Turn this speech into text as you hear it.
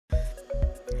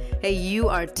Hey, you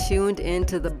are tuned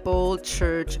into the Bold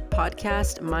Church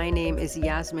podcast. My name is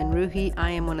Yasmin Roohi.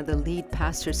 I am one of the lead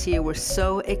pastors here. We're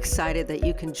so excited that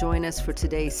you can join us for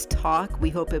today's talk. We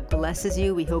hope it blesses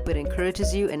you. We hope it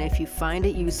encourages you. And if you find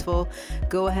it useful,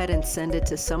 go ahead and send it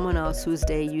to someone else whose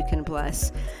day you can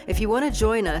bless. If you want to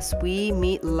join us, we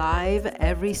meet live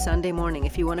every Sunday morning.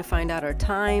 If you want to find out our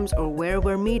times or where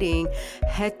we're meeting,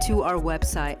 head to our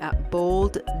website at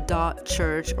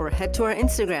bold.church or head to our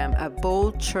Instagram at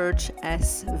boldchurchsv.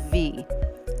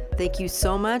 Thank you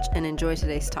so much and enjoy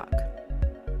today's talk.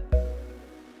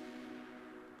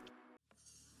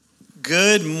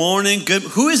 Good morning.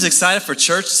 Who is excited for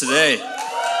church today?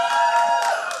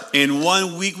 In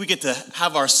 1 week, we get to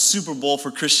have our Super Bowl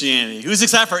for Christianity. Who's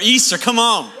excited for Easter? Come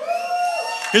on.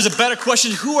 Here's a better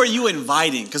question. Who are you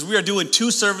inviting? Because we are doing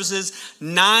two services,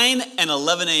 9 and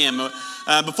 11 a.m.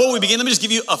 Before we begin, let me just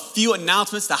give you a few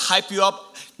announcements to hype you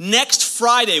up. Next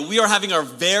Friday, we are having our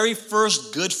very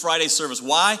first Good Friday service.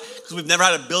 Why? Because we've never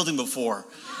had a building before.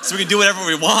 So we can do whatever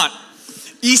we want.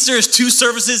 Easter is two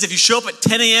services. If you show up at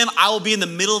 10 a.m., I will be in the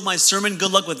middle of my sermon.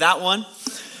 Good luck with that one.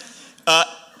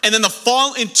 And then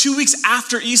in 2 weeks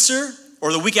after Easter,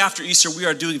 or the week after Easter, we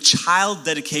are doing child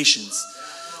dedications.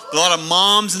 A lot of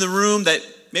moms in the room that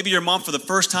maybe you're a mom for the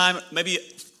first time, maybe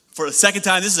for the second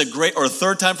time. This is a great, or a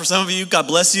third time for some of you. God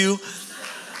bless you.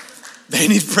 They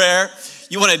need prayer.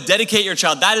 You want to dedicate your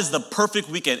child. That is the perfect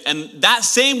weekend. And that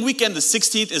same weekend, the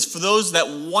 16th, is for those that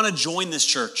want to join this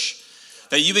church.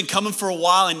 That you've been coming for a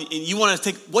while and you want to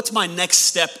take, what's my next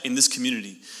step in this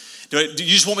community? Do you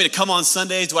just want me to come on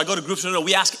Sundays? Do I go to groups? No,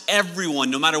 we ask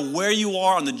everyone, no matter where you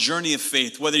are on the journey of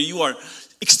faith, whether you are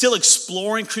still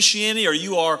exploring Christianity or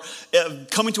you are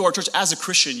coming to our church as a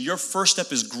Christian, your first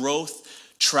step is growth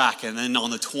track. And then on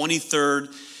the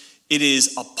 23rd, it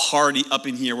is a party up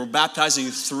in here. We're baptizing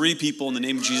 3 people in the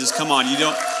name of Jesus. Come on, you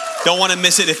don't want to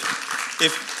miss it.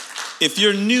 If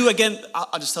you're new, again,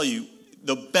 I'll just tell you,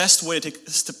 the best way to take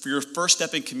for your first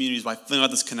step in community is by filling out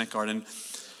this Connect card. And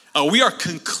we are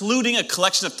concluding a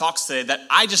collection of talks today that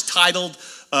I just titled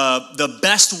The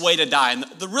Best Way to Die. And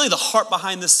really the heart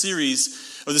behind this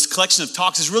series, or this collection of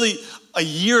talks, is really a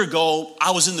year ago,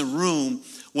 I was in the room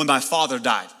when my father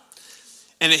died.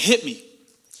 And it hit me.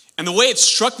 And the way it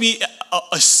struck me,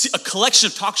 a collection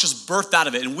of talks just birthed out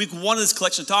of it. And week 1 of this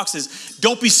collection of talks is,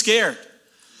 don't be scared.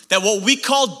 That what we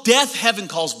call death, heaven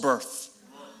calls birth.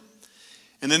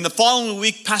 And then the following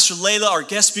week, Pastor Layla, our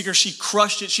guest speaker, she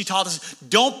crushed it. She taught us,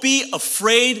 don't be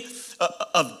afraid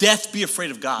of death, be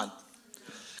afraid of God.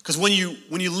 Because when you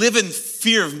live in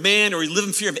fear of man or you live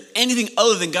in fear of anything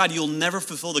other than God, you'll never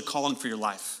fulfill the calling for your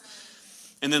life.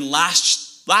 And then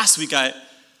last week, I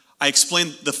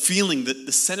explained the feeling,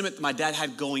 the sentiment that my dad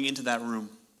had going into that room.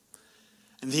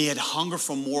 And he had hunger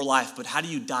for more life, but how do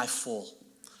you die full?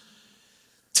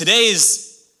 Today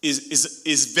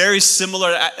is very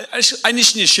similar. I just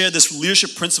need to share this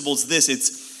leadership principle. It's this.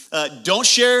 It's don't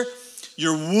share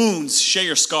your wounds, share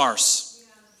your scars.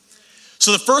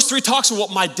 So the first 3 talks are what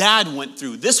my dad went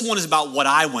through. This one is about what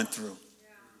I went through.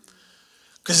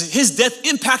 Because his death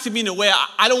impacted me in a way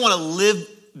I don't want to live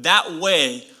that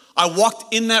way. I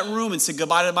walked in that room and said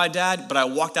goodbye to my dad, but I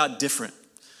walked out different.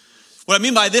 What I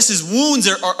mean by this is wounds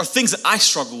are things that I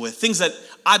struggle with, things that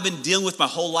I've been dealing with my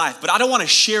whole life. But I don't want to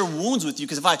share wounds with you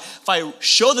because if I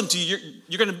show them to you,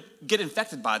 you're going to get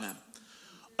infected by them.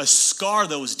 A scar,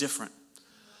 though, is different.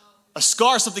 A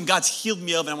scar is something God's healed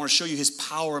me of, and I want to show you his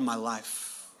power in my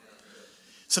life.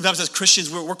 Sometimes as Christians,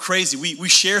 we're crazy. We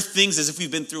share things as if we've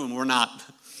been through them. We're not.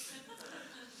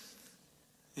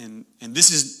 And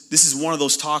this is one of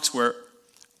those talks where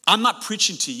I'm not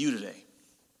preaching to you today.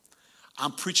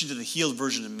 I'm preaching to the healed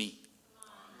version of me.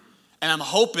 And I'm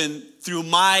hoping through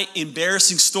my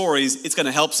embarrassing stories, it's going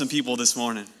to help some people this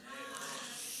morning.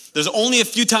 There's only a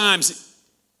few times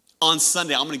on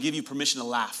Sunday I'm going to give you permission to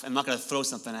laugh. I'm not going to throw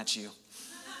something at you.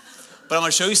 But I'm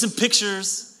going to show you some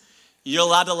pictures. You're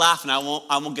allowed to laugh and I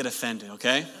won't get offended,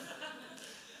 okay?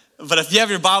 But if you have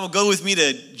your Bible, go with me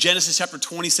to Genesis chapter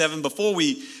 27. Before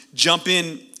we jump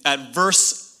in at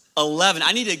verse 11,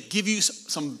 I need to give you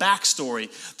some backstory.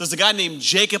 There's a guy named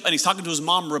Jacob, and he's talking to his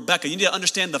mom, Rebecca. You need to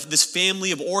understand this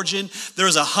family of origin.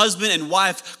 There's a husband and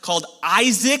wife called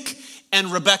Isaac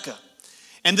and Rebecca.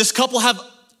 And this couple have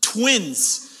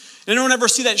twins. Did anyone ever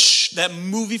see that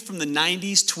movie from the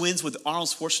 90s, Twins, with Arnold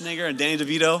Schwarzenegger and Danny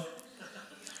DeVito?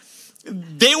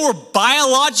 They were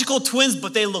biological twins,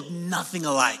 but they look nothing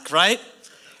alike, right?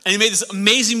 And he made this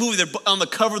amazing movie. They're on the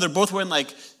cover. They're both wearing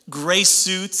like gray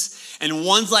suits. And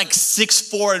one's like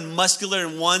 6'4" and muscular,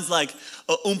 and one's like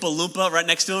a Oompa Loompa right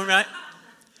next to him, right?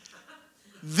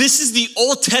 This is the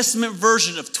Old Testament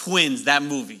version of Twins, that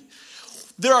movie.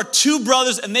 There are two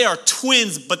brothers and they are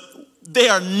twins, but they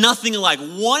are nothing alike.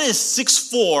 One is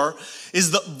 6'4",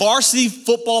 is the varsity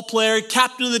football player,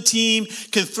 captain of the team,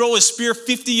 can throw a spear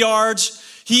 50 yards.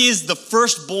 He is the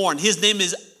firstborn. His name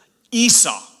is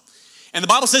Esau. And the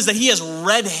Bible says that he has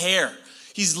red hair.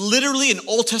 He's literally an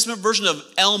Old Testament version of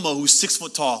Elmo, who's 6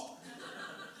 foot tall.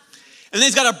 And then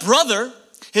he's got a brother.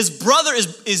 His brother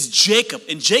is Jacob.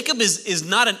 And Jacob is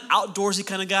not an outdoorsy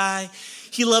kind of guy.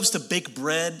 He loves to bake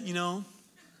bread, you know.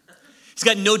 He's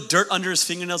got no dirt under his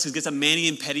fingernails. He gets a mani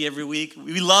and pedi every week.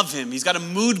 We love him. He's got a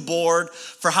mood board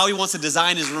for how he wants to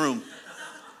design his room.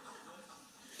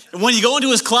 And when you go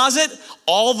into his closet,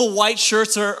 all the white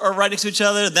shirts are right next to each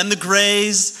other, then the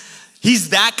grays. He's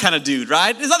that kind of dude,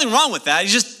 right? There's nothing wrong with that.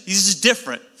 He's just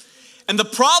different. And the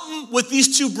problem with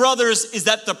these two brothers is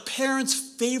that the parents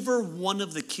favor one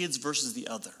of the kids versus the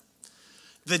other.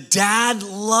 The dad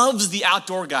loves the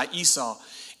outdoor guy, Esau,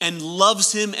 and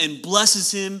loves him and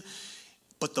blesses him.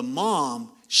 But the mom,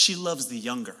 she loves the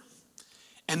younger.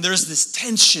 And there's this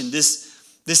tension,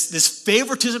 this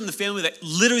favoritism in the family that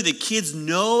literally the kids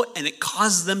know, and it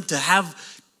causes them to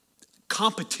have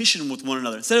competition with one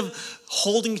another. Instead of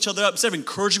holding each other up, instead of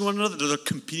encouraging one another, they're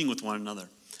competing with one another.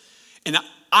 And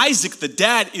Isaac, the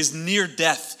dad, is near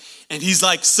death. And he's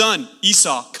like, son,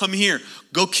 Esau, come here.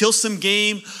 Go kill some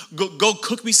game. Go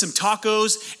cook me some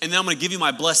tacos. And then I'm going to give you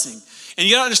my blessing. And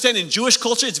you got to understand, in Jewish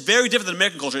culture, it's very different than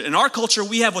American culture. In our culture,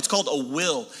 we have what's called a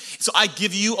will. So I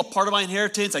give you a part of my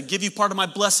inheritance. I give you part of my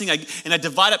blessing. And I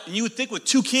divide up. And you would think with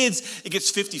two kids, it gets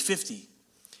 50-50.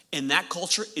 In that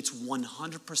culture, it's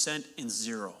 100% and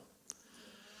 0.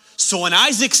 So when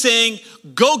Isaac's saying,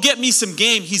 go get me some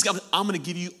game, I'm going to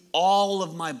give you all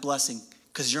of my blessing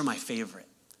because you're my favorite.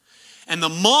 And the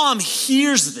mom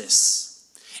hears this.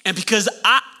 And because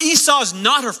Esau is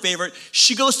not her favorite,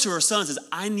 she goes to her son and says,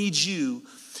 I need you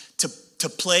to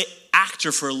play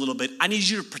actor for a little bit. I need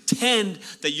you to pretend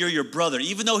that you're your brother.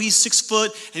 Even though he's 6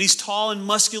 foot and he's tall and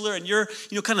muscular and you're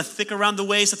kind of thick around the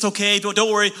waist, that's okay.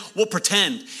 Don't worry, we'll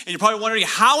pretend. And you're probably wondering,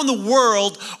 how in the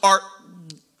world are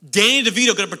Danny DeVito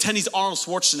going to pretend he's Arnold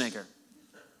Schwarzenegger?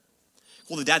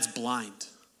 Well, the dad's blind.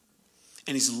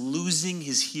 And he's losing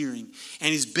his hearing. And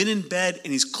he's been in bed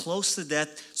and he's close to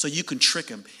death, so you can trick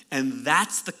him. And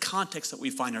that's the context that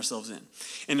we find ourselves in.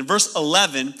 And in verse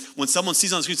 11, when someone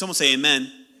sees on the screen, someone say amen.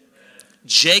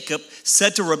 Jacob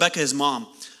said to Rebekah, his mom,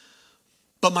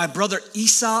 but my brother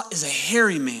Esau is a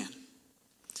hairy man.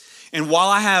 And while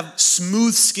I have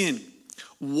smooth skin,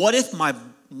 what if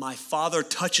my father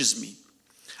touches me?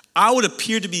 I would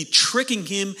appear to be tricking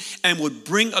him and would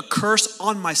bring a curse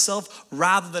on myself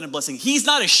rather than a blessing. He's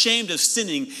not ashamed of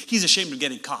sinning. He's ashamed of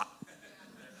getting caught.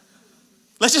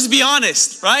 Let's just be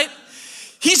honest, right?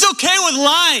 He's okay with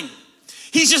lying.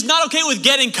 He's just not okay with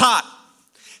getting caught.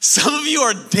 Some of you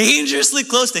are dangerously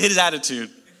close to his attitude.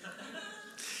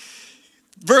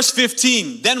 Verse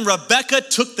 15, then Rebekah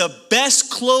took the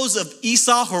best clothes of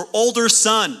Esau, her older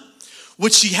son,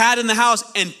 which she had in the house,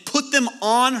 and put them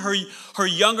on her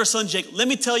younger son, Jacob. Let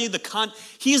me tell you,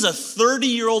 he's a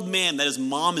 30-year-old man that his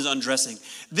mom is undressing.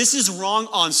 This is wrong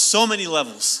on so many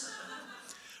levels,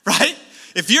 right?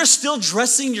 If you're still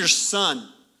dressing your son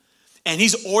and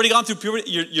he's already gone through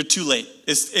puberty, you're too late.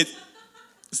 This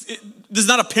is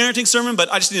not a parenting sermon,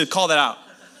 but I just need to call that out.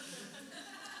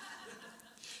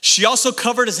 She also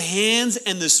covered his hands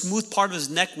and the smooth part of his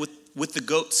neck with the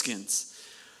goat skins.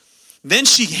 Then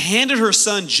she handed her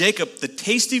son Jacob the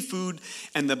tasty food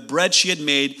and the bread she had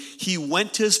made. He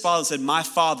went to his father and said, my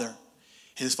father.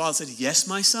 And his father said, yes,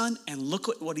 my son. And look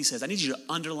what he says. I need you to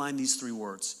underline these 3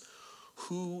 words.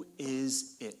 Who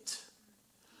is it?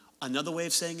 Another way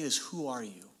of saying it is, who are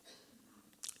you?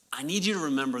 I need you to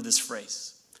remember this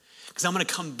phrase, because I'm going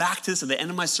to come back to this at the end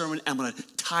of my sermon and I'm going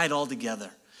to tie it all together.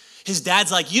 His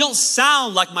dad's like, you don't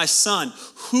sound like my son.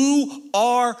 Who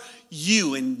are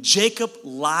you? And Jacob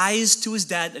lies to his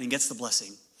dad and he gets the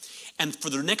blessing. And for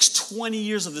the next 20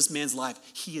 years of this man's life,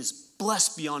 he is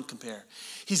blessed beyond compare.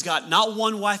 He's got not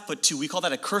 1 wife, but 2. We call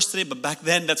that a curse today, but back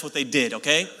then that's what they did,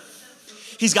 okay?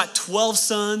 He's got 12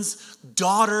 sons,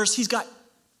 daughters. He's got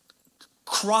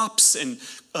crops and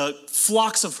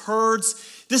flocks of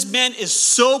herds. This man is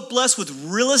so blessed with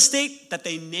real estate that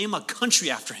they name a country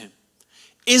after him.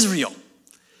 Israel.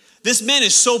 This man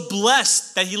is so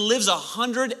blessed that he lives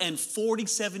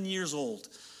 147 years old.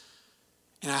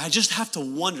 And I just have to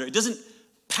wonder, it doesn't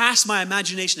pass my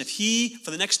imagination if he, for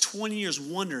the next 20 years,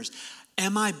 wonders,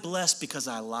 am I blessed because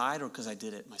I lied or because I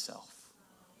did it myself?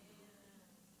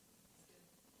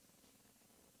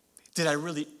 Did I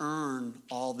really earn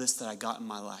all this that I got in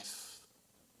my life?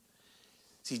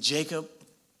 See, Jacob,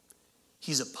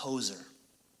 he's a poser.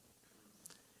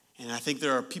 And I think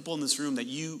there are people in this room that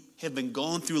you have been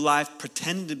going through life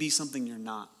pretending to be something you're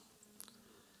not.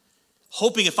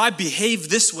 Hoping if I behave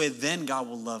this way, then God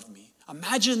will love me.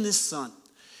 Imagine this son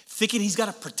thinking he's got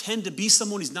to pretend to be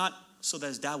someone he's not so that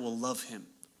his dad will love him.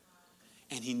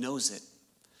 And he knows it.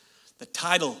 The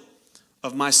title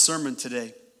of my sermon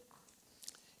today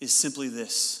is simply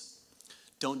this: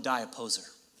 don't die a poser.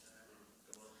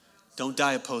 Don't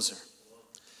die a poser.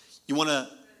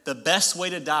 The best way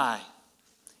to die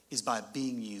is by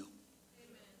being you.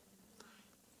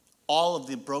 All of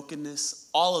the brokenness,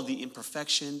 all of the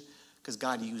imperfection, because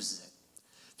God uses it.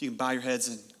 If you can bow your heads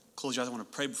and close your eyes, I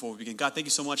want to pray before we begin. God, thank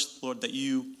you so much, Lord, that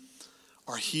you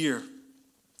are here.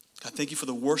 God, thank you for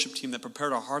the worship team that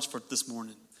prepared our hearts for it this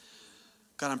morning.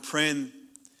 God, I'm praying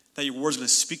that your word's going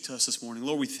to speak to us this morning.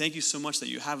 Lord, we thank you so much that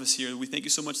you have us here. We thank you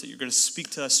so much that you're going to speak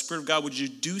to us. Spirit of God, would you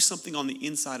do something on the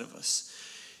inside of us?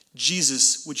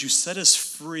 Jesus, would you set us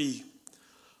free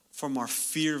from our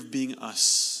fear of being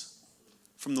us,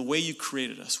 from the way you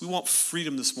created us? We want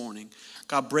freedom this morning.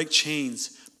 God, break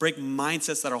chains, break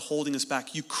mindsets that are holding us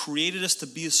back. You created us to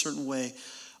be a certain way.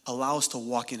 Allow us to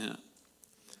walk in it.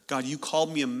 God, you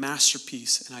called me a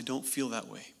masterpiece, and I don't feel that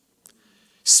way.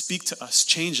 Speak to us,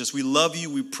 change us. We love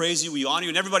you, we praise you, we honor you.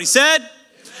 And everybody said? Amen.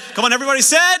 Come on, everybody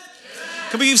said? Amen.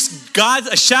 Can we give God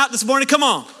a shout this morning? Come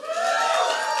on.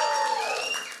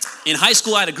 In high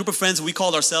school, I had a group of friends, and we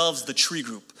called ourselves the Tree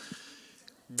Group.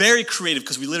 Very creative,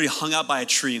 because we literally hung out by a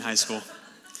tree in high school.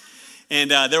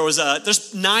 And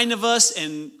there's 9 of us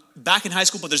and back in high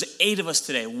school, but there's 8 of us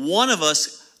today. One of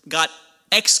us got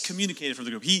excommunicated from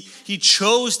the group. He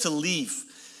chose to leave.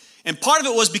 And part of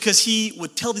it was because he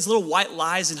would tell these little white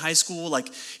lies in high school,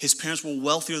 like his parents were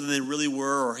wealthier than they really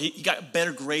were, or he got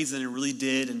better grades than he really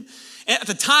did. And at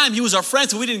the time, he was our friend,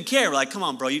 so we didn't care. We're like, come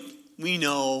on, bro, we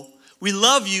know. We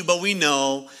love you, but we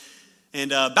know.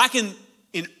 And back in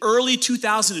early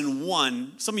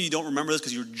 2001, some of you don't remember this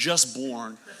because you were just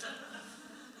born.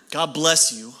 God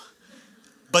bless you.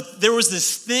 But there was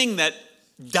this thing that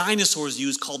dinosaurs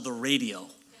used called the radio.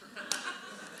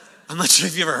 I'm not sure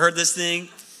if you ever heard this thing,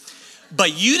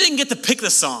 but you didn't get to pick the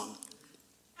song.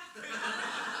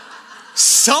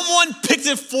 Someone picked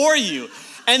it for you.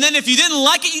 And then if you didn't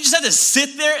like it, you just had to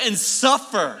sit there and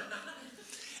suffer.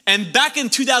 And back in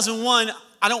 2001,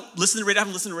 I don't listen to radio. I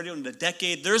haven't listened to radio in a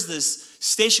decade. There's this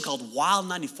station called Wild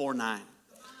 94.9.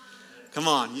 Come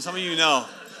on, some of you know.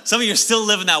 Some of you are still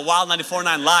living that Wild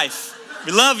 94.9 life.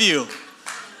 We love you.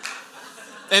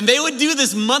 And they would do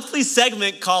this monthly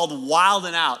segment called Wild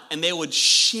and Out. And they would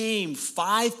shame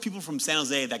 5 people from San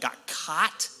Jose that got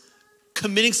caught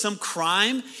committing some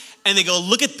crime. And they go,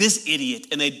 look at this idiot.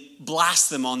 And they blast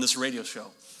them on this radio show.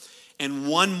 And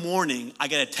one morning, I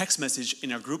get a text message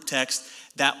in our group text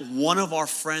that one of our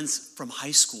friends from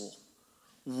high school,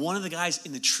 one of the guys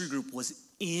in the Tree Group, was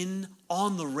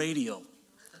on the radio.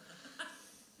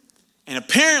 And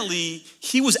apparently,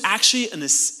 he was actually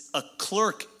a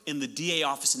clerk in the DA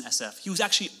office in SF. He was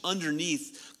actually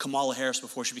underneath Kamala Harris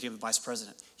before she became the vice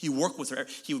president. He worked with her.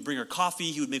 He would bring her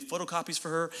coffee. He would make photocopies for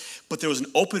her. But there was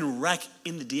an open rec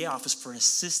in the DA office for an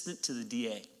assistant to the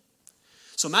DA.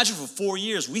 So imagine for 4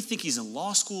 years, we think he's in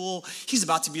law school. He's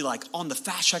about to be like on the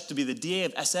fast track to be the DA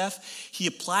of SF. He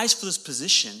applies for this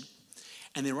position,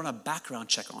 and they run a background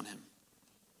check on him.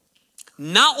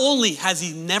 Not only has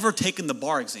he never taken the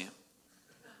bar exam,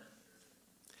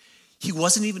 he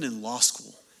wasn't even in law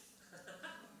school.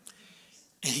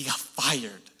 And he got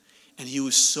fired. And he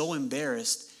was so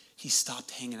embarrassed, he stopped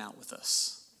hanging out with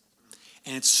us.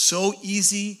 And it's so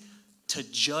easy to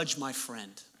judge my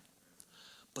friend.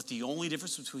 But the only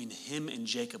difference between him and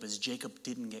Jacob is Jacob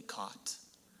didn't get caught.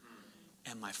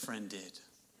 And my friend did.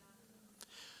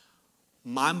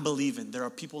 I'm believing there are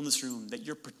people in this room that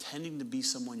you're pretending to be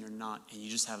someone you're not, and you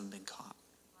just haven't been caught.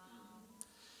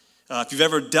 If you've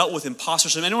ever dealt with imposter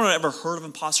syndrome, anyone ever heard of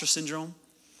imposter syndrome?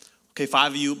 Okay,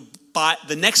 5 of you. By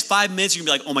the next 5 minutes, you're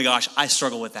going to be like, oh my gosh, I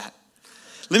struggle with that.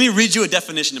 Let me read you a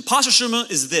definition. Imposter syndrome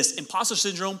is this. Imposter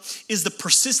syndrome is the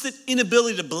persistent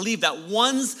inability to believe that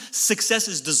one's success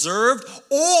is deserved,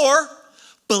 or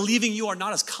believing you are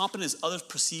not as competent as others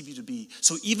perceive you to be.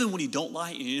 So even when you don't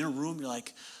lie and you're in a room, you're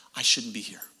like, I shouldn't be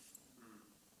here.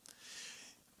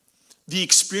 The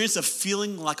experience of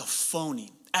feeling like a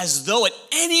phony, as though at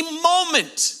any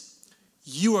moment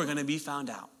you are going to be found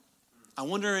out. I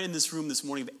wonder in this room this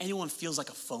morning if anyone feels like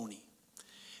a phony.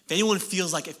 If anyone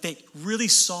feels like if they really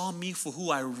saw me for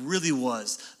who I really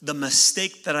was, the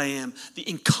mistake that I am, the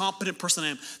incompetent person I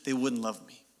am, they wouldn't love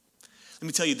me. Let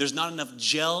me tell you, there's not enough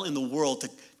gel in the world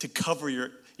to cover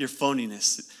your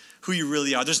phoniness, who you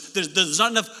really are. There's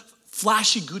not enough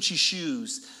flashy Gucci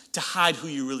shoes to hide who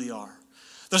you really are.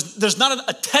 There's not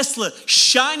a Tesla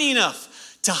shiny enough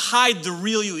to hide the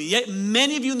real you. Yet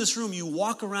many of you in this room, you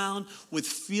walk around with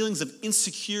feelings of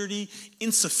insecurity,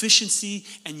 insufficiency,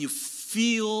 and you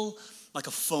feel like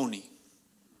a phony.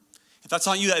 If that's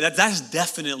not you, that's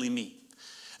definitely me.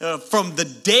 From the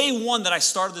day one that I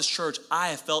started this church, I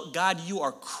have felt, God, you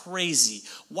are crazy.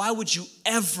 Why would you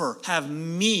ever have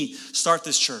me start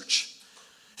this church?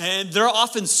 And there are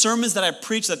often sermons that I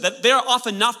preach that they are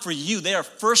often not for you. They are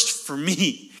first for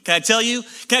me. Can I tell you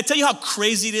how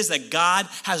crazy it is that God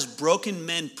has broken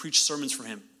men preach sermons for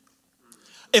him?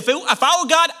 If I were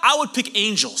God, I would pick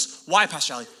angels. Why,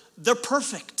 Pastor Ali? They're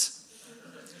perfect.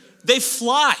 They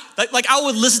fly. Like I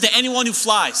would listen to anyone who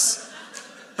flies.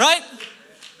 Right?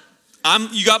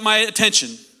 You got my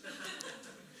attention.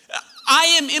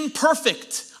 I am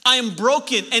imperfect. I am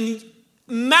broken. And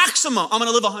maximum, I'm going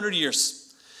to live 100 years.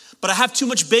 But I have too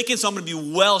much bacon, so I'm going to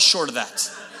be well short of that.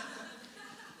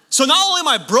 So not only am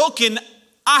I broken,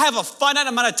 I have a finite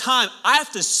amount of time. I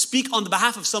have to speak on the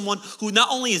behalf of someone who not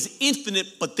only is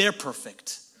infinite, but they're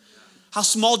perfect. How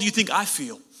small do you think I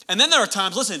feel? And then there are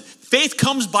times, listen, faith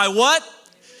comes by what?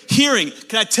 Hearing.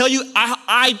 Can I tell you,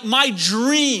 my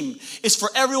dream is for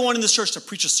everyone in this church to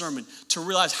preach a sermon, to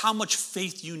realize how much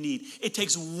faith you need. It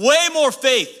takes way more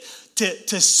faith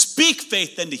to speak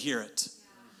faith than to hear it.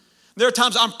 There are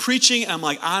times I'm preaching and I'm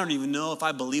like, I don't even know if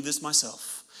I believe this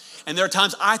myself. And there are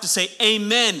times I have to say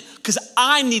amen because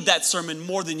I need that sermon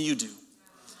more than you do.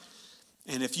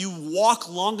 And if you walk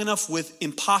long enough with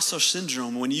imposter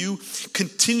syndrome, when you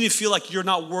continue to feel like you're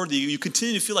not worthy, you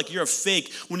continue to feel like you're a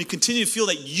fake, when you continue to feel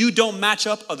that you don't match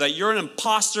up or that you're an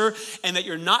imposter and that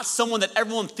you're not someone that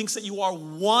everyone thinks that you are,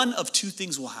 one of two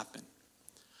things will happen.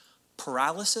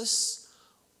 Paralysis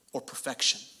or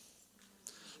perfection.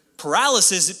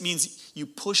 Paralysis, it means you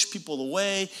push people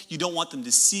away. You don't want them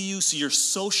to see you, so you're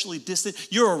socially distant.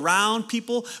 You're around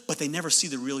people, but they never see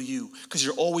the real you because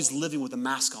you're always living with a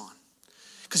mask on.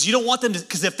 Because you don't want them to,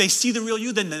 because if they see the real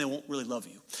you, then they won't really love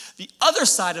you. The other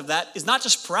side of that is not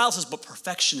just paralysis, but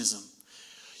perfectionism.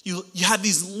 You have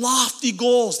these lofty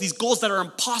goals, these goals that are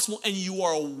impossible, and you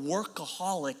are a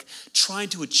workaholic trying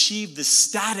to achieve the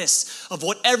status of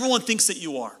what everyone thinks that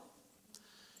you are.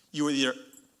 You are either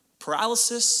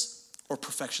paralysis or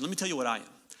perfection. Let me tell you what I am.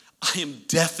 I am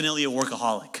definitely a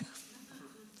workaholic.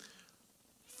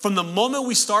 From the moment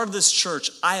we started this church,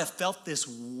 I have felt this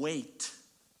weight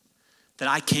that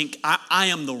I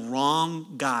am the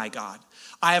wrong guy, God.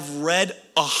 I have read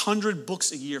 100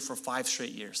 books a year for 5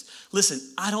 straight years. Listen,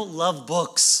 I don't love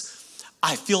books.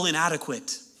 I feel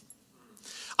inadequate.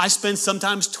 I spend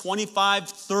sometimes 25,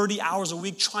 30 hours a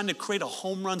week trying to create a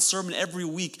home run sermon every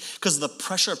week because of the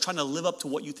pressure of trying to live up to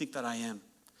what you think that I am.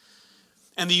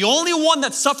 And the only one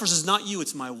that suffers is not you.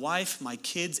 It's my wife, my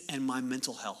kids, and my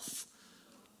mental health.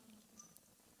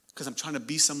 Because I'm trying to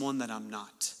be someone that I'm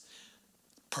not.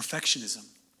 Perfectionism.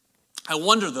 I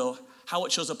wonder, though, how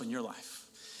it shows up in your life.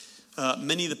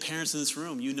 Many of the parents in this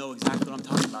room, you know exactly what I'm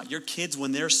talking about. Your kids,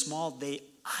 when they're small, they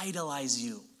idolize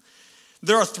you.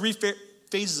 There are 3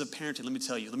 phases of parenting, let me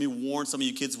tell you. Let me warn some of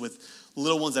you kids with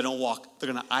little ones that don't walk.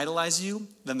 They're going to idolize you,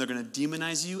 then they're going to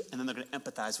demonize you, and then they're going to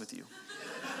empathize with you.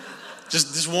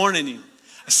 Just warning you.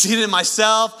 I've seen it in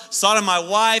myself, saw it in my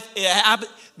wife.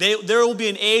 There will be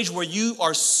an age where you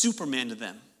are Superman to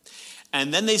them.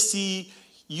 And then they see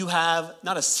you have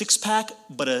not a 6-pack,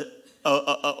 but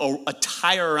a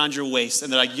tire around your waist.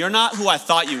 And they're like, you're not who I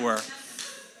thought you were.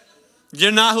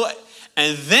 You're not who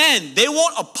And then they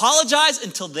won't apologize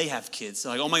until they have kids.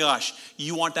 They're like, oh my gosh,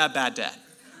 you aren't that bad, Dad.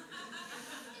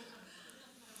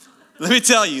 Let me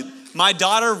tell you, my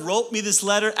daughter wrote me this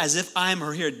letter as if I am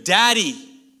her hero. Daddy,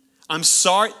 I'm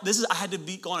sorry. I had to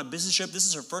go on a business trip. This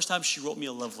is her first time she wrote me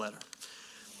a love letter.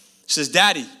 She says,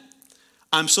 Daddy,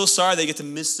 I'm so sorry they get to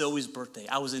miss Zoe's birthday.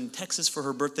 I was in Texas for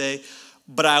her birthday,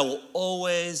 but I will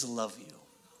always love you.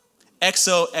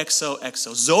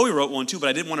 XOXOXO. Zoe wrote one too, but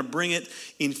I didn't want to bring it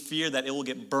in fear that it will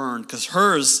get burned because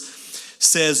hers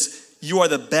says, you are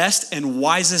the best and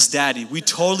wisest daddy. We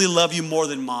totally love you more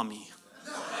than mommy.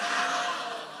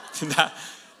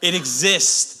 It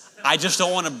exists. I just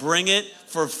don't want to bring it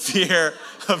for fear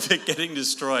of it getting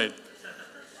destroyed.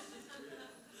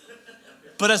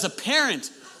 But as a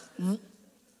parent,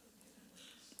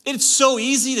 it's so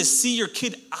easy to see your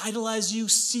kid idolize you,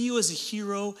 see you as a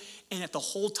hero, and at the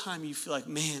whole time you feel like,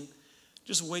 man,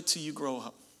 just wait till you grow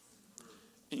up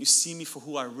and you see me for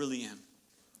who I really am.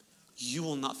 You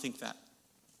will not think that.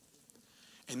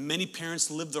 And many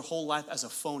parents live their whole life as a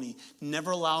phony,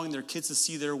 never allowing their kids to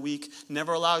see they're weak,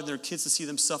 never allowing their kids to see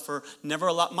them suffer,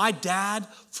 My dad,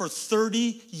 for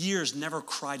 30 years, never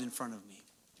cried in front of me.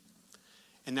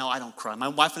 And now I don't cry. My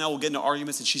wife and I will get into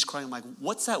arguments and she's crying. I'm like,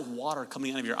 what's that water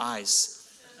coming out of your eyes?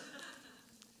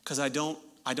 Because I don't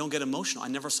get emotional. I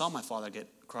never saw my father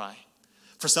cry.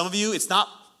 For some of you, it's not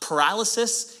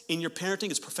paralysis in your parenting,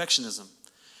 it's perfectionism.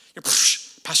 You're,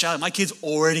 Pastor Alec, my kids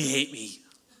already hate me.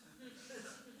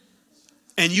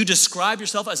 And you describe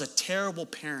yourself as a terrible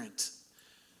parent.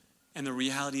 And the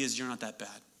reality is you're not that bad.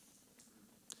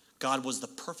 God was the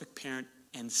perfect parent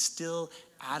and still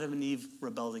Adam and Eve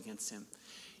rebelled against him.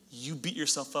 You beat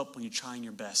yourself up when you're trying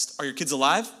your best. Are your kids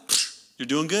alive? You're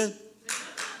doing good.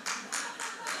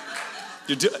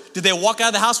 Did they walk out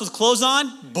of the house with clothes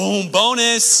on? Boom,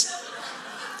 bonus.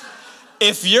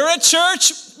 If you're at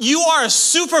church, you are a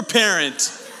super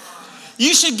parent.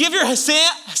 You should give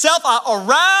yourself a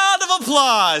round of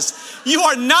applause. You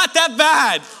are not that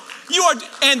bad. You are,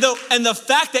 and the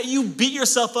fact that you beat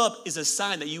yourself up is a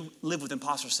sign that you live with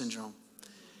imposter syndrome.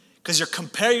 Because you're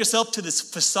comparing yourself to this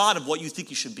facade of what you think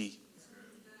you should be.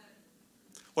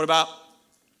 What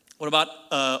about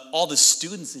all the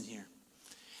students in here?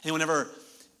 Anyone ever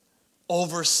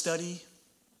overstudy?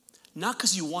 Not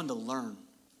because you wanted to learn,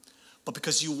 but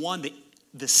because you wanted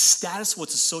the status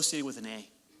what's associated with an A. I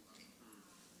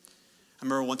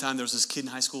remember one time there was this kid in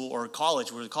high school or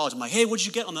college. We were in college. I'm like, hey, what did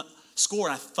you get on the score?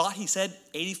 And I thought he said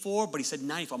 84, but he said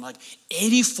 94. I'm like,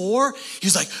 84? He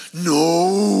was like,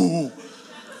 no.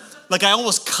 Like I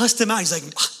almost cussed him out. He's like,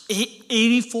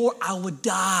 84? I would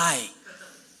die.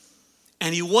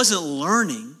 And he wasn't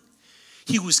learning.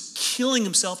 He was killing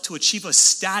himself to achieve a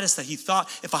status that he thought,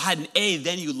 if I had an A,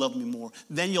 then you'd love me more.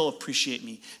 Then you'll appreciate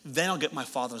me. Then I'll get my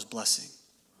Father's blessing.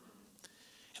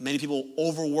 And many people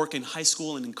overwork in high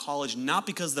school and in college, not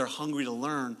because they're hungry to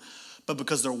learn, but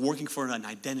because they're working for an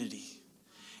identity.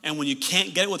 And when you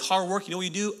can't get it with hard work, you know what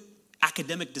you do?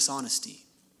 Academic dishonesty.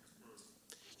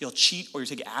 You'll cheat or you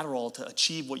take Adderall to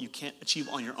achieve what you can't achieve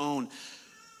on your own.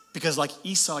 Because like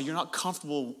Esau, you're not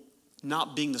comfortable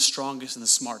not being the strongest and the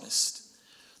smartest.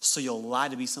 So you'll lie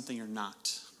to be something you're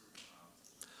not.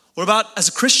 What about as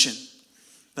a Christian?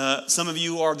 Some of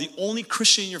you are the only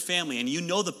Christian in your family, and you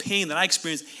know the pain that I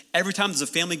experience every time there's a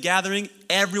family gathering.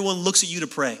 Everyone looks at you to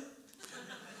pray.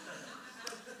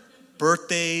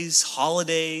 Birthdays,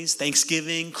 holidays,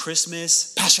 Thanksgiving,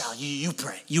 Christmas. Pastor Al, you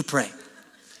pray.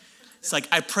 It's like,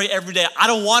 I pray every day. I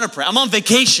don't want to pray. I'm on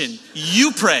vacation.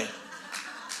 You pray.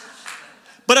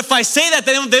 But if I say that,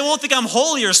 they won't think I'm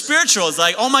holy or spiritual. It's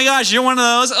like, oh my gosh, you're one of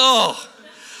those? Oh,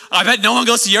 I bet no one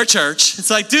goes to your church. It's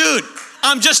like, dude,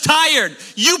 I'm just tired.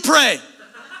 You pray.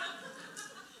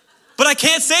 But I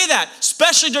can't say that,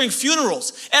 especially during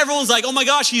funerals. Everyone's like, oh my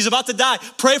gosh, he's about to die.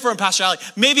 Pray for him, Pastor Ali.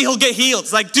 Maybe he'll get healed.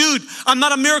 It's like, dude, I'm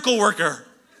not a miracle worker.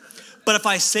 But if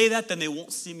I say that, then they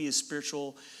won't see me as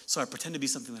spiritual, so I pretend to be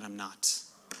something that I'm not.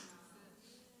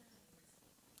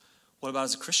 What about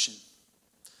as a Christian?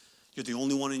 You're the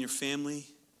only one in your family,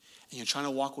 and you're trying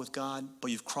to walk with God, but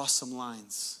you've crossed some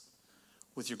lines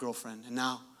with your girlfriend. And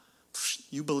now,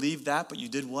 you believe that, but you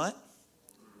did what?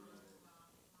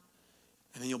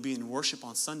 And then you'll be in worship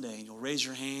on Sunday, and you'll raise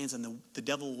your hands, and the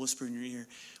devil will whisper in your ear,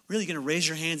 really, you're going to raise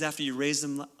your hands after you raised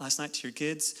them last night to your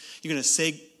kids? You're going to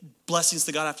say blessings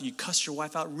to God after you cussed your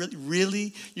wife out?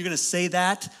 Really? You're going to say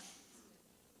that?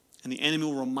 And the enemy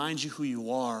will remind you who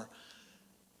you are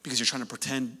because you're trying to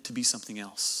pretend to be something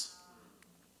else.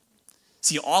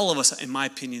 See, all of us, in my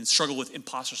opinion, struggle with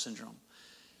imposter syndrome.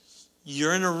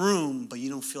 You're in a room, but you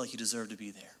don't feel like you deserve to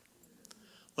be there.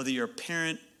 Whether you're a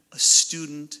parent, a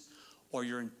student, or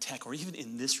you're in tech, or even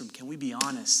in this room, can we be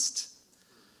honest?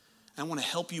 I want to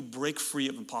help you break free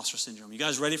of imposter syndrome. You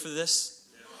guys ready for this?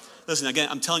 Yeah. Listen, again,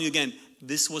 I'm telling you again,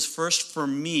 this was first for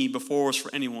me before it was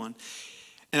for anyone.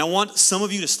 And I want some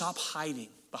of you to stop hiding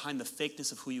behind the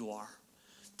fakeness of who you are,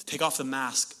 to take off the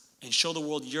mask and show the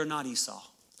world you're not Esau.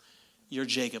 You're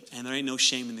Jacob, and there ain't no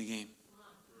shame in the game.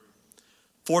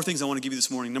 4 things I want to give you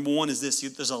this morning. Number 1 is this.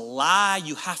 There's a lie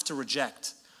you have to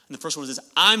reject. And the first one is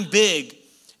this. I'm big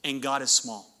and God is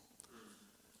small.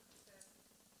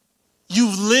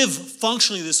 You live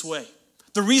functionally this way.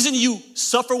 The reason you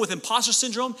suffer with imposter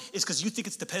syndrome is because you think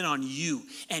it's dependent on you.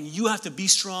 And you have to be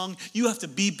strong. You have to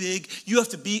be big. You have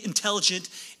to be intelligent.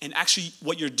 And actually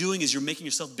what you're doing is you're making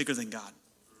yourself bigger than God.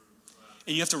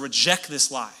 And you have to reject this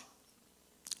lie.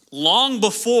 Long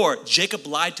before Jacob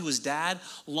lied to his dad,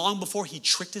 long before he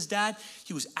tricked his dad,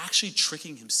 he was actually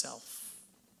tricking himself.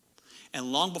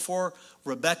 And long before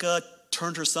Rebecca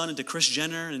turned her son into Kris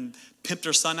Jenner and pimped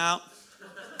her son out.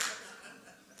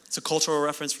 It's a cultural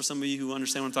reference for some of you who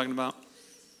understand what I'm talking about.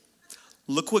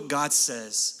 Look what God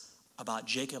says about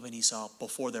Jacob and Esau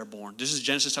before they're born. This is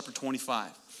Genesis chapter 25.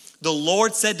 The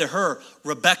Lord said to her,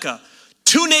 Rebecca,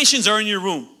 2 nations are in your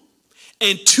womb,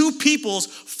 and two peoples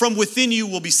from within you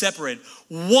will be separated.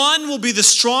 One will be the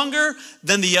stronger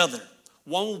than the other.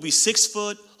 One will be 6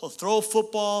 foot, he'll throw a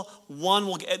football. One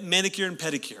will get manicure and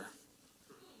pedicure.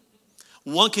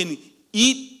 One can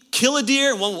kill a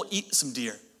deer, and one will eat some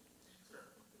deer.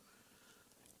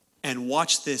 And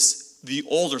watch this, the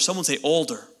older, someone say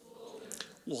older,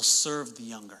 will serve the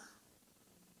younger.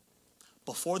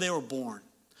 Before they were born,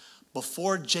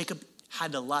 before Jacob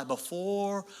had to lie,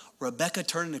 before Rebecca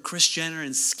turned into Kris Jenner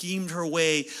and schemed her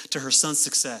way to her son's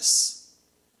success,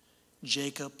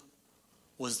 Jacob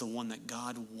was the one that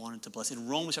God wanted to bless. In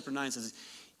Romans chapter 9 it says,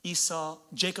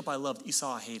 Jacob I loved,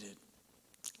 Esau I hated.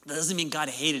 That doesn't mean God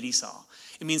hated Esau.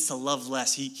 It means to love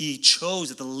less. He chose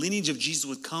that the lineage of Jesus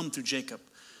would come through Jacob.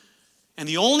 And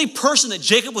the only person that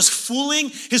Jacob was fooling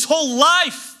his whole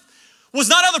life was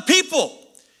not other people.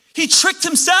 He tricked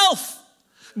himself.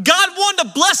 God wanted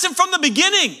to bless him from the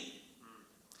beginning.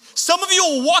 Some of you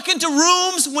will walk into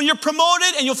rooms when you're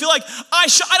promoted and you'll feel like, I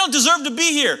don't deserve to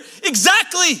be here.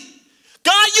 Exactly.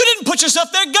 God, you didn't put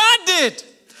yourself there. God did.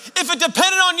 If it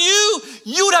depended on you,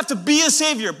 you would have to be a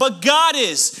savior. But God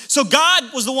is. So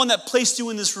God was the one that placed you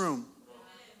in this room.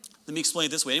 Let me explain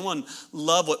it this way. Anyone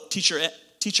love what Teacher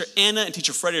Anna and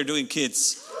Teacher Freddie are doing,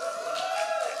 kids?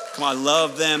 Come on, I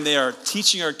love them. They are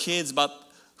teaching our kids about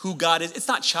who God is. It's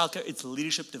not childcare, it's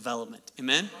leadership development.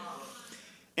 Amen?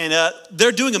 And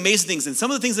they're doing amazing things. And some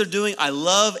of the things they're doing, I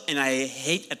love and I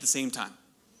hate at the same time.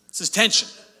 This is tension.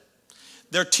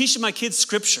 They're teaching my kids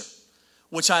scripture,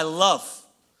 which I love.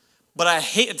 But I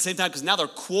hate at the same time because now they're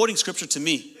quoting scripture to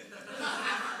me.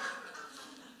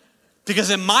 Because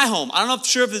in my home, I don't know if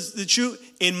sure if it's the truth.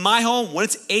 In my home, when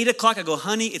it's 8 o'clock, I go,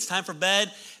 honey, it's time for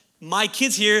bed. My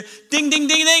kids here, ding, ding,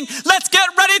 ding, ding. Let's get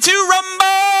ready to rumble.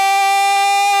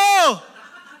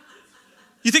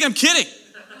 You think I'm kidding?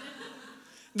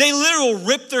 They literally will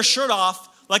rip their shirt off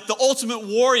like the ultimate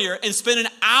warrior and spend an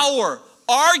hour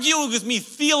arguing with me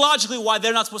theologically why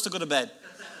they're not supposed to go to bed.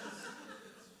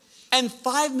 And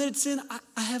 5 minutes in,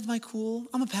 I have my cool.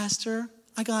 I'm a pastor.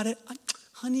 I got it.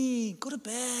 Honey, go to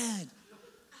bed.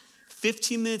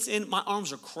 15 minutes in, my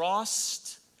arms are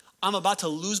crossed. I'm about to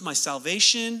lose my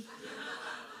salvation.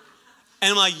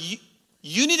 And I'm like,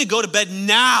 you need to go to bed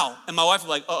now. And my wife was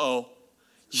like, uh-oh.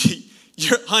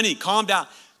 Honey, calm down.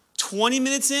 20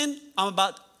 minutes in,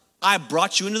 I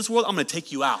brought you into this world. I'm going to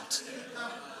take you out.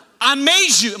 I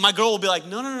made you. And my girl will be like,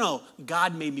 no.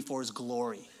 God made me for his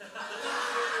glory.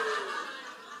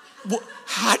 Well,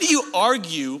 how do you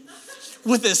argue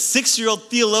with a 6-year-old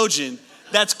theologian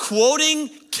that's quoting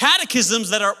catechisms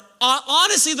that are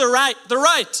honestly they're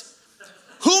right?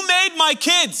 Who made my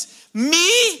kids?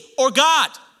 Me or God?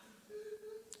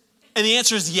 And the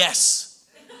answer is yes.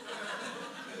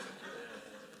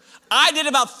 I did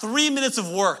about 3 minutes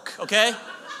of work, okay?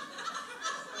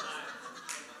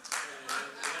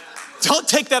 Don't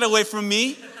take that away from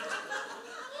me.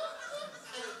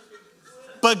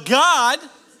 But God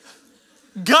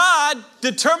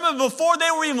determined before they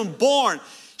were even born,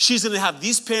 she's going to have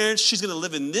these parents, she's going to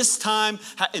live in this time,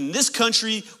 in this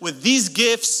country, with these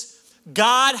gifts.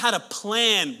 God had a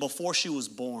plan before she was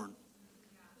born.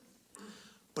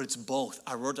 But it's both.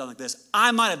 I wrote down like this.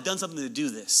 I might have done something to do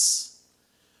this,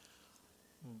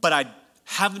 but I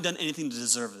haven't done anything to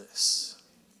deserve this.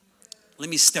 Let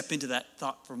me step into that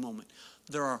thought for a moment.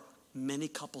 There are many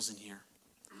couples in here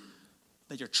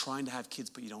that you're trying to have kids,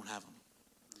 but you don't have them.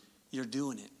 You're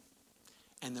doing it.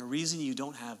 And the reason you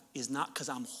don't have is not because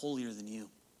I'm holier than you.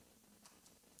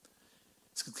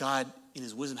 It's because God, in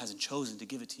his wisdom, hasn't chosen to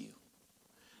give it to you.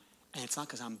 And it's not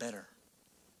because I'm better.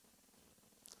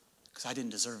 Because I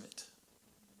didn't deserve it.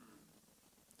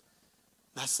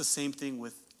 That's the same thing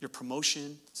with your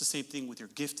promotion. It's the same thing with your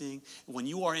gifting. When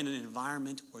you are in an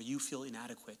environment where you feel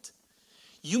inadequate,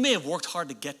 you may have worked hard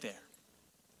to get there,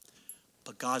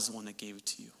 but God's the one that gave it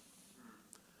to you.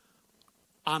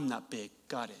 I'm not big,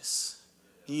 God is.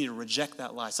 You need to reject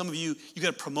that lie. Some of you get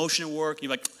a promotion at work, and you're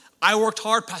like, I worked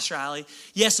hard, Pastor Ali.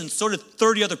 Yes, and so did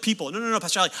 30 other people. No,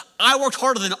 Pastor Ali. I worked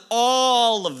harder than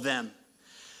all of them.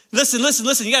 Listen.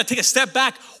 You got to take a step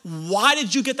back. Why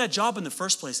did you get that job in the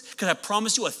first place? Because I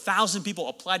promise you 1,000 people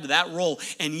applied to that role,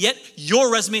 and yet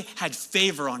your resume had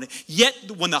favor on it. Yet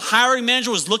when the hiring manager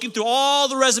was looking through all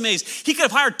the resumes, he could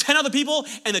have hired 10 other people,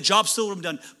 and the job still would have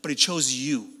been done, but he chose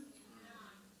you.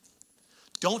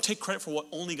 Don't take credit for what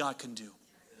only God can do.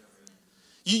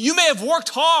 You may have worked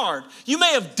hard. You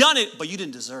may have done it, but you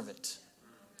didn't deserve it.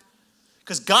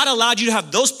 Because God allowed you to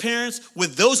have those parents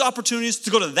with those opportunities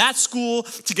to go to that school,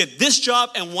 to get this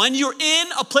job. And when you're in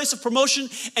a place of promotion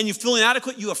and you feel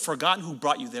inadequate, you have forgotten who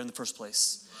brought you there in the first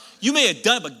place. You may have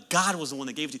done it, but God was the one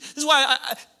that gave it to you. This is why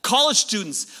college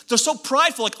students, they're so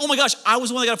prideful. Like, oh my gosh, I was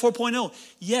the one that got a 4.0.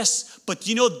 Yes, but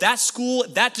you know that school,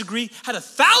 that degree had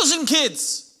 1,000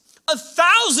 kids.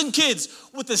 1,000 kids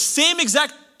with the same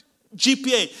exact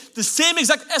GPA, the same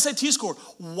exact SAT score.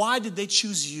 Why did they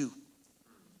choose you?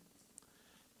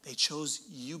 They chose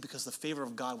you because the favor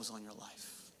of God was on your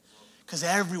life. Because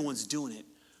everyone's doing it,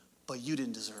 but you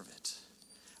didn't deserve it.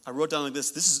 I wrote down like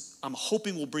this. I'm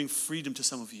hoping will bring freedom to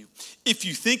some of you. If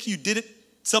you think you did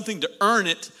something to earn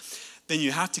it, then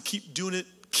you have to keep doing it,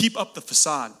 keep up the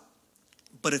facade.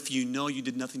 But if you know you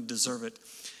did nothing to deserve it,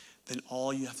 then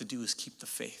all you have to do is keep the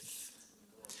faith.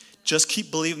 Just keep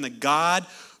believing that God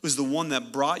was the one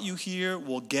that brought you here,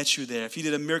 will get you there. If he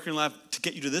did a miracle in your life to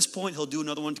get you to this point, he'll do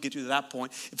another one to get you to that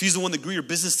point. If he's the one that grew your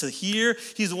business to here,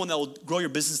 he's the one that will grow your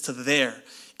business to there.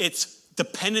 It's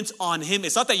dependent on him.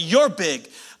 It's not that you're big.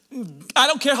 I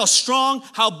don't care how strong,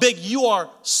 how big. You are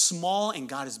small and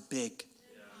God is big.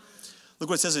 Yeah. Look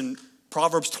what it says in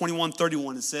Proverbs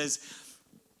 21:31. It says,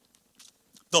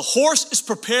 the horse is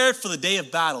prepared for the day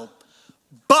of battle.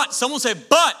 But, someone say,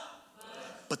 but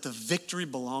the victory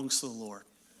belongs to the Lord.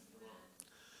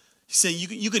 He's saying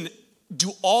you can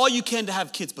do all you can to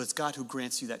have kids, but it's God who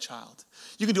grants you that child.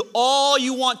 You can do all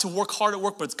you want to work hard at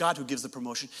work, but it's God who gives the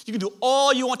promotion. You can do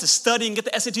all you want to study and get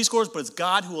the SAT scores, but it's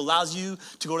God who allows you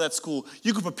to go to that school.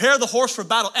 You can prepare the horse for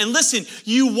battle. And listen,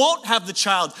 you won't have the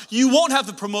child. You won't have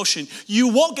the promotion. You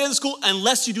won't get into school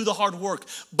unless you do the hard work.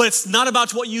 But it's not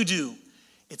about what you do.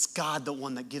 It's God, the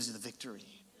one that gives you the victory.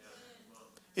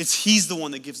 He's the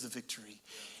one that gives the victory.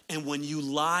 And when you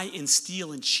lie and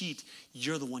steal and cheat,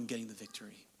 you're the one getting the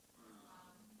victory.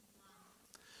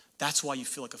 That's why you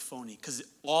feel like a phony, because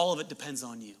all of it depends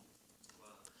on you.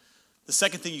 The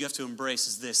second thing you have to embrace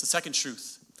is this, the second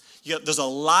truth. There's a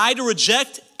lie to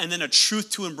reject and then a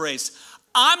truth to embrace.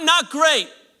 I'm not great,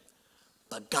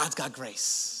 but God's got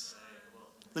grace.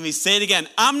 Let me say it again.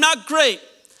 I'm not great,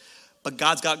 but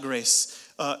God's got grace.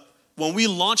 When we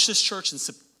launched this church in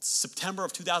September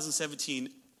of 2017,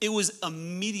 it was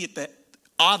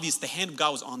obvious the hand of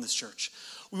God was on this church.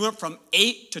 We went from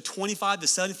 8 to 25 to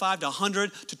 75 to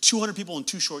 100 to 200 people in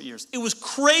 2 short years. It was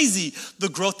crazy, the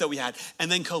growth that we had.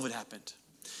 And then COVID happened.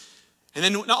 And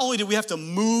then not only did we have to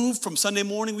move from Sunday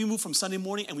morning, we moved from Sunday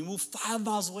morning and we moved 5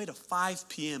 miles away to 5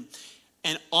 p.m.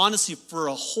 And honestly, for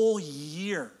a whole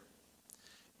year,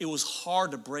 it was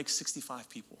hard to break 65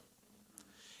 people.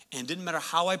 And it didn't matter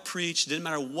how I preached, it didn't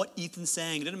matter what Ethan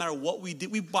sang, it didn't matter what we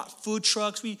did. We bought food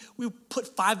trucks, we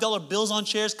put $5 bills on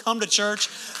chairs, come to church.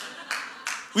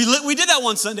 We did that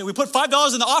one Sunday. We put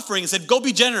 $5 in the offering and said, go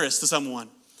be generous to someone.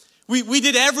 We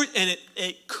did and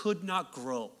it could not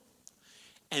grow.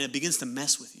 And it begins to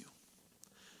mess with you.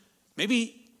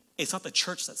 Maybe it's not the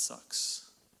church that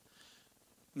sucks.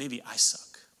 Maybe I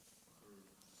suck.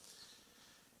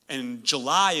 And in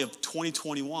July of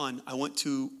 2021, I went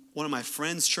to one of my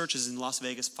friends' churches in Las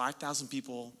Vegas, 5,000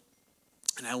 people.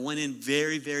 And I went in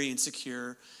very, very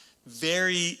insecure,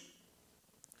 very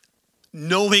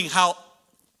knowing how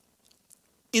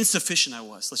insufficient I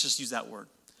was. Let's just use that word.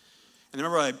 And I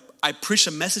remember I preached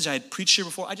a message I had preached here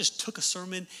before. I just took a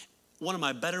sermon, one of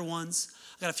my better ones.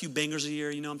 I got a few bangers a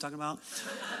year, you know what I'm talking about?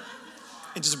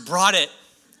 And just brought it.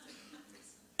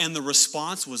 And the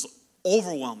response was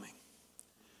overwhelming.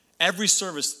 Every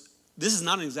service, this is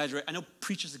not an exaggeration. I know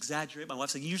preachers exaggerate. My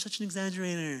wife's like, you're such an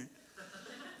exaggerator.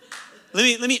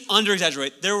 Let me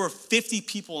under-exaggerate. There were 50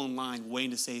 people in line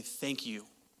waiting to say thank you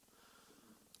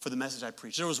for the message I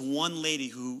preached. There was one lady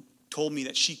who told me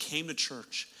that she came to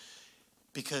church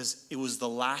because it was the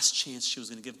last chance she was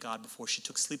going to give God before she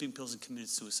took sleeping pills and committed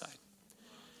suicide.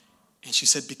 And she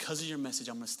said, because of your message,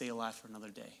 I'm going to stay alive for another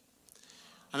day.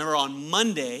 I remember on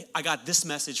Monday, I got this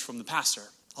message from the pastor.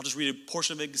 I'll just read a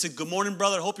portion of it. It said, good morning,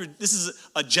 brother. This is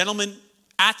a gentleman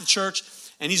at the church,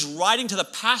 and he's writing to the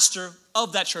pastor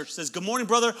of that church. It says, good morning,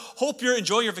 brother. Hope you're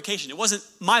enjoying your vacation. It wasn't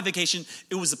my vacation.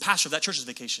 It was the pastor of that church's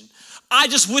vacation. I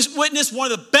just witnessed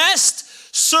one of the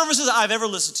best services I've ever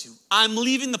listened to. I'm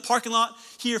leaving the parking lot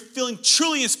here feeling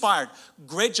truly inspired.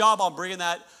 Great job on bringing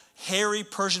that hairy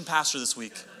Persian pastor this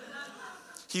week.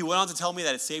 He went on to tell me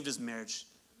that it saved his marriage.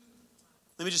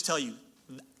 Let me just tell you,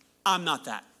 I'm not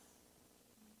that.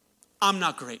 I'm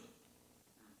not great.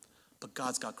 But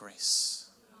God's got grace.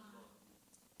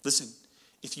 Listen,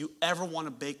 if you ever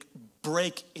want to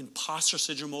break imposter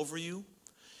syndrome over you,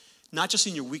 not just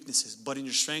in your weaknesses, but in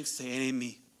your strengths, say, it ain't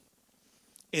me.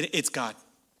 It's God.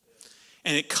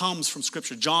 And it comes from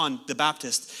Scripture. John the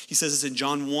Baptist, he says this in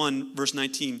John 1, verse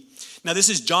 19. Now this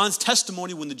is John's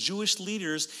testimony when the Jewish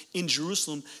leaders in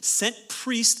Jerusalem sent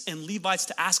priests and Levites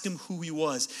to ask him who he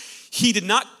was. He did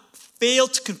not fail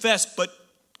to confess, but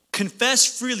confess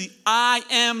freely, I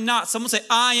am not. Someone say,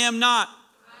 I am not.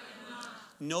 I am not.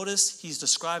 Notice he's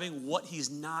describing what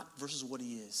he's not versus what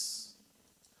he is.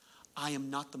 I am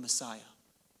not the Messiah.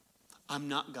 I'm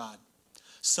not God.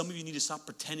 Some of you need to stop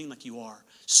pretending like you are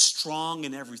strong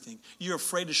in everything. You're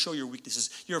afraid to show your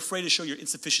weaknesses. You're afraid to show your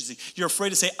insufficiency. You're afraid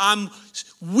to say, I'm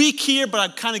weak here, but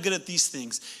I'm kind of good at these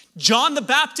things. John the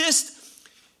Baptist,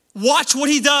 watch what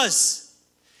he does.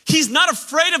 He's not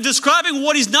afraid of describing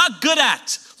what he's not good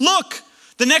at. Look,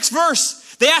 the next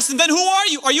verse. They asked him, then who are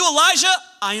you? Are you Elijah?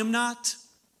 I am not.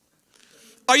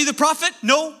 Are you the prophet?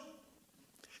 No.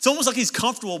 It's almost like he's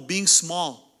comfortable being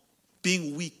small,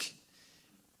 being weak,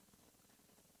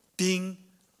 being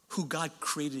who God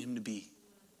created him to be.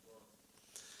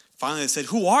 Finally, they said,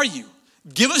 who are you?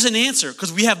 Give us an answer,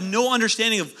 because we have no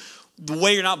understanding of the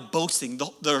way you're not boasting.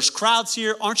 There's crowds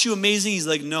here. Aren't you amazing? He's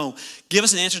like, no. Give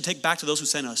us an answer to take back to those who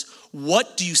sent us.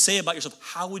 What do you say about yourself?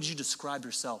 How would you describe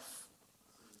yourself?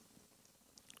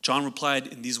 John replied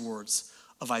in these words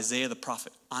of Isaiah the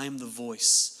prophet, I am the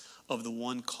voice of the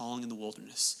one calling in the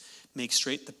wilderness. Make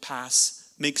straight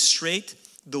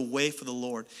the way for the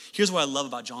Lord. Here's what I love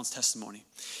about John's testimony.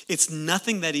 It's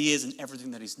nothing that he is and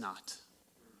everything that he's not.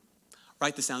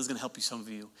 Write this down. This is going to help you, some of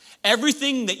you.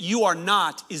 Everything that you are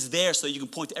not is there so that you can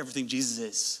point to everything Jesus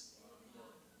is.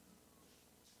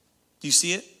 Do you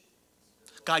see it?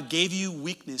 God gave you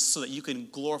weakness so that you can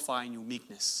glorify in your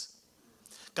meekness.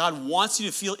 God wants you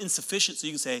to feel insufficient so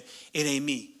you can say, it ain't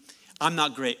me. I'm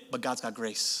not great, but God's got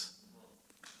grace.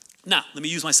 Now, let me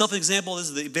use myself as an example. This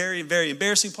is the very, very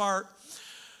embarrassing part.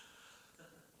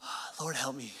 Lord,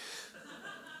 help me.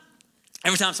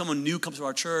 Every time someone new comes to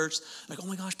our church, like, oh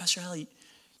my gosh, Pastor Ali,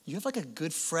 you have like a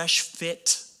good fresh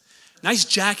fit. Nice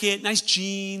jacket, nice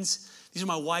jeans. These are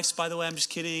my wife's, by the way, I'm just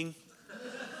kidding.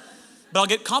 But I'll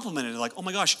get complimented, like, oh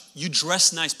my gosh, you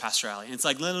dress nice, Pastor Ali. And it's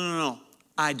like, no,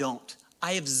 I don't.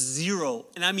 I have zero,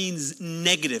 and that means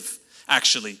negative,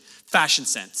 actually, fashion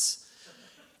sense.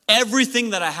 Everything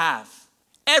that I have,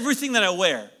 everything that I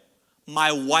wear,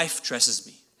 my wife dresses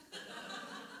me.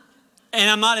 And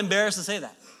I'm not embarrassed to say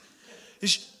that.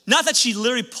 Not that she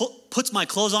literally puts my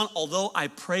clothes on, although I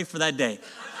pray for that day.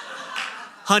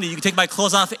 Honey, you can take my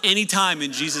clothes off anytime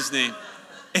in Jesus' name.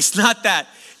 It's not that.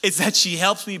 It's that she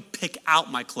helps me pick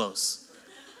out my clothes.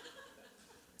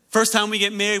 First time we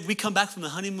get married, we come back from the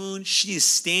honeymoon. She is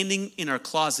standing in our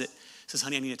closet. Says,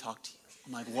 honey, I need to talk to you.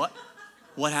 I'm like, what?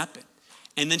 What happened?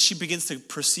 And then she begins to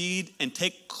proceed and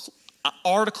take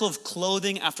article of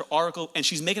clothing after article, and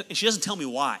she doesn't tell me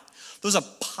why. There's a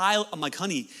pile. I'm like,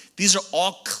 honey, these are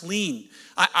all clean.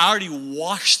 I already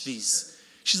washed these.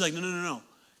 She's like, no.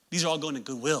 These are all going to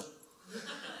Goodwill.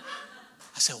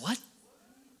 I said, what?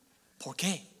 ¿Por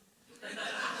qué?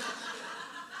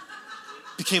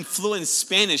 Became fluent in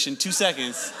Spanish in 2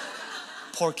 seconds.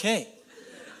 ¿Por qué?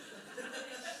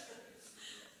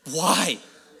 Why?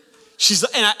 She's,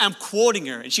 and I'm quoting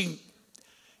her, and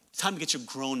it's time to get your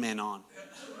grown man on.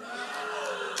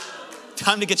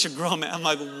 Time to get your grown man. I'm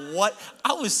like, what?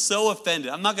 I was so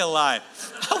offended. I'm not going to lie.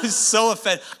 I was so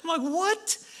offended. I'm like,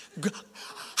 what?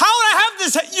 How would I have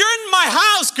this? You're in my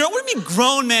house, girl. What do you mean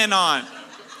grown man on?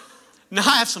 Now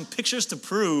I have some pictures to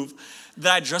prove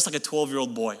that I dress like a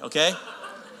 12-year-old boy, okay?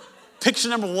 Picture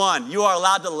number 1, you are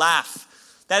allowed to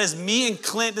laugh. That is me and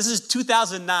Clint. This is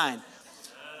 2009.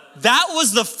 That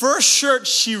was the first shirt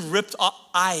she ripped off.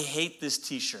 I hate this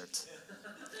t-shirt.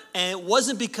 And it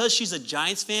wasn't because she's a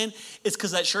Giants fan. It's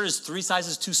because that shirt is 3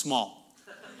 sizes too small.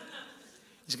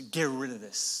 Get rid of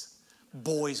this.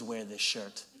 Boys wear this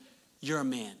shirt. You're a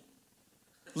man.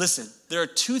 Listen, there are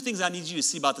 2 things I need you to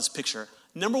see about this picture.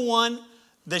 Number 1,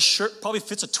 this shirt probably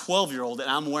fits a 12-year-old and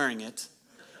I'm wearing it.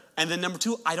 And then number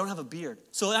 2, I don't have a beard.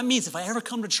 So that means if I ever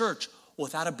come to church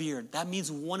without a beard, that means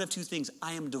one of 2 things.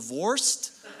 I am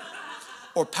divorced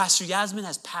or Pastor Yasmin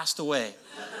has passed away.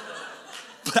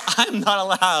 But I'm not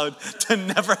allowed to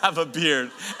never have a beard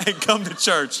and come to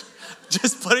church.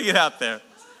 Just putting it out there.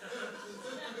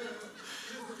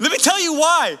 Let me tell you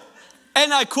why.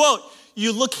 And I quote,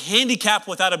 you look handicapped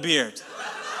without a beard.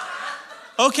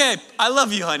 Okay, I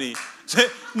love you, honey.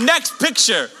 Next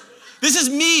picture. This is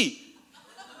me.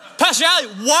 Pastor Ali,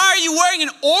 why are you wearing an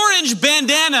orange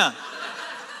bandana?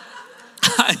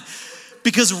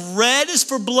 Because red is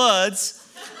for Bloods,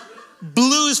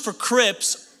 blue is for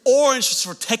Crips, orange is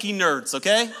for techie nerds,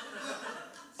 okay?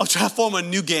 I'm trying to form a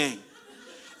new gang.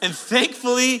 And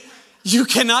thankfully, you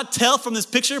cannot tell from this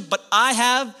picture, but I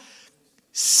have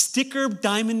sticker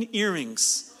diamond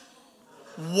earrings.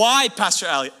 Why, Pastor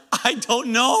Ali? I don't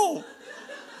know.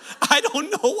 I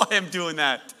don't know why I'm doing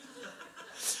that.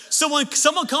 So when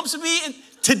someone comes to me and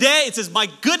today it says, my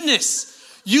goodness,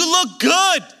 you look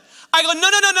good. I go,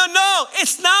 no.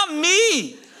 It's not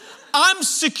me. I'm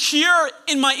secure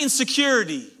in my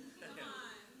insecurity.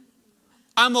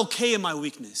 I'm okay in my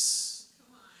weakness.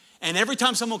 And every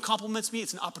time someone compliments me,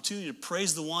 it's an opportunity to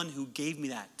praise the one who gave me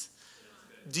that.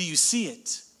 Do you see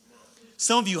it?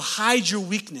 Some of you hide your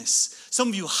weakness. Some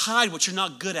of you hide what you're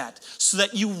not good at so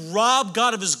that you rob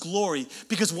God of his glory.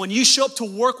 Because when you show up to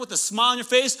work with a smile on your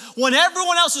face, when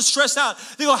everyone else is stressed out,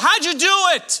 they go, how'd you do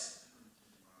it?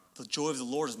 The joy of the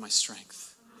Lord is my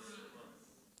strength.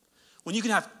 When you can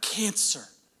have cancer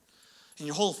and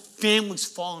your whole family's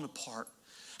falling apart,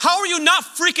 how are you not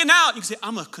freaking out? You can say,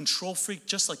 I'm a control freak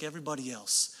just like everybody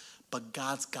else, but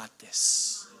God's got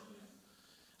this.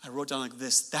 I wrote down like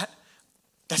this,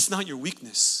 that's not your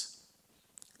weakness.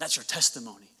 That's your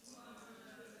testimony.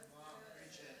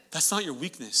 That's not your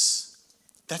weakness.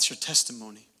 That's your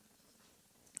testimony.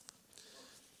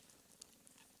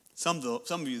 Some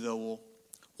of you, though,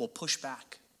 will push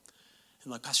back.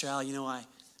 And like, Pastor Al, I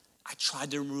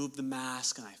tried to remove the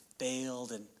mask and I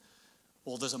failed. And,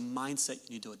 well, there's a mindset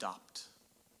you need to adopt.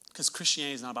 Because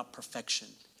Christianity is not about perfection.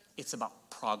 It's about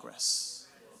progress.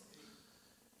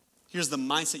 Here's the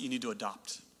mindset you need to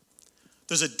adopt.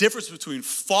 There's a difference between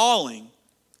falling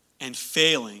and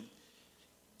failing,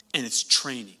 and it's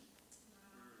training.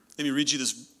 Let me read you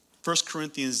this, 1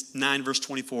 Corinthians 9, verse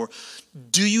 24.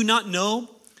 Do you not know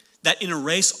that in a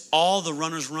race all the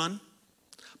runners run,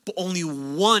 but only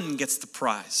one gets the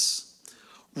prize?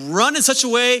 Run in such a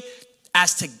way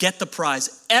as to get the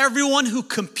prize. Everyone who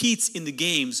competes in the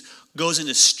games goes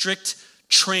into strict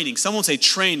training. Someone say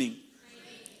training.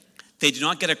 They do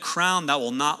not get a crown that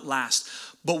will not last,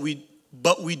 but we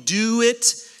do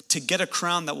it to get a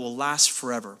crown that will last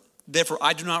forever. Therefore,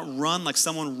 I do not run like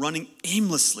someone running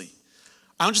aimlessly.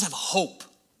 I don't just have hope.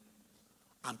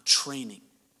 I'm training.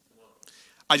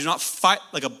 I do not fight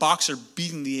like a boxer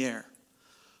beating the air.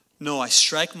 No, I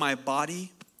strike my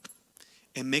body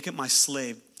and make it my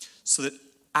slave, so that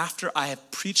after I have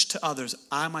preached to others,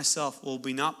 I myself will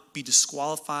not be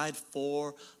disqualified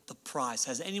for the prize.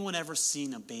 Has anyone ever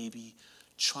seen a baby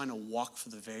trying to walk for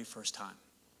the very first time?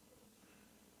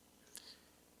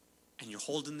 And you're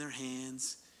holding their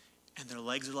hands, and their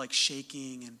legs are like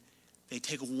shaking, and they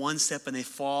take one step and they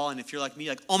fall. And if you're like me,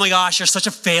 like, oh my gosh, you're such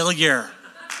a failure.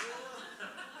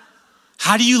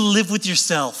 How do you live with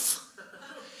yourself?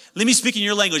 Let me speak in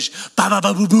your language. Ba ba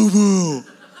ba boo boo boo.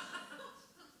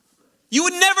 You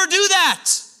would never do that,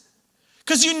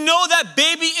 because you know that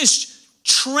baby is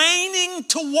training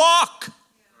to walk.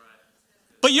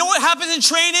 But you know what happens in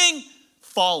training?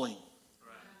 Falling.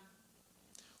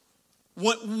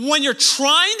 When you're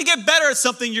trying to get better at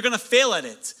something, you're going to fail at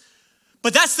it.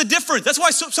 But that's the difference. That's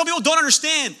why some people don't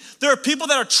understand. There are people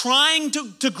that are trying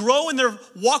to grow in their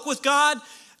walk with God,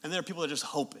 and there are people that are just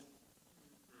hoping.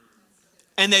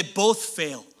 And they both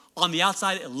fail. On the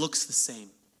outside, it looks the same.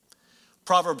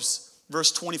 Proverbs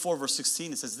verse 24, verse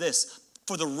 16, it says this: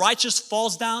 for the righteous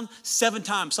falls down 7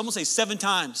 times. Someone say 7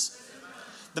 times.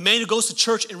 The man who goes to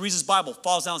church and reads his Bible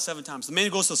falls down 7 times. The man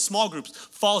who goes to small groups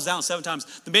falls down 7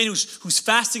 times. The man who's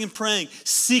fasting and praying,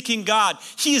 seeking God,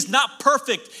 he is not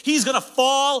perfect. He's going to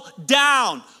fall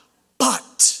down,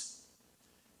 but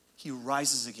he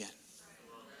rises again.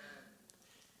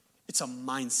 It's a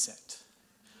mindset.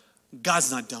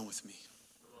 God's not done with me.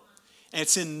 And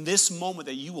it's in this moment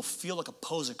that you will feel like a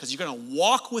poser, because you're going to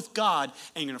walk with God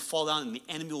and you're going to fall down, and the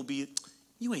enemy will be,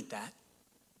 you ain't that.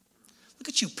 Look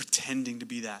at you pretending to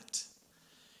be that.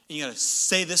 And you got to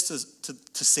say this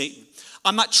to Satan.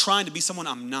 I'm not trying to be someone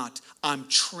I'm not. I'm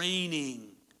training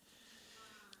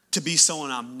to be someone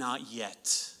I'm not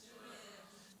yet.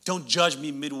 Don't judge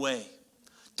me midway.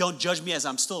 Don't judge me as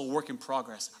I'm still a work in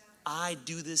progress. I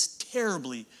do this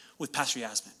terribly with Pastor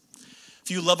Yasmin. If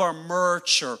you love our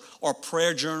merch or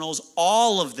prayer journals,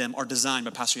 all of them are designed by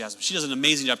Pastor Yasmin. She does an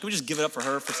amazing job. Can we just give it up for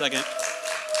her for a second?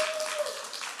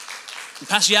 And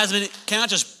Pastor Yasmin cannot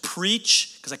just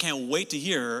preach, because I can't wait to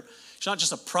hear her. She's not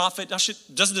just a prophet. She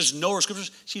doesn't just know her scriptures.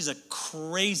 She's a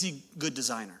crazy good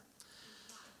designer.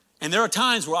 And there are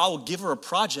times where I will give her a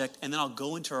project, and then I'll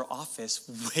go into her office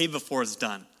way before it's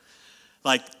done,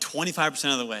 like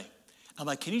 25% of the way. I'm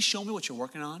like, can you show me what you're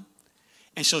working on?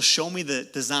 And she'll show me the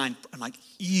design. I'm like,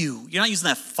 ew, you're not using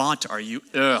that font, are you?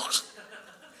 Ugh.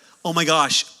 Oh my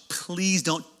gosh, please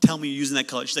don't tell me you're using that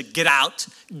color. She's like, get out,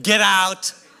 get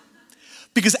out.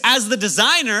 Because as the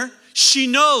designer, she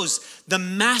knows the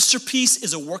masterpiece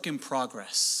is a work in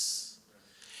progress.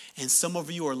 And some of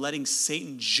you are letting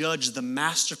Satan judge the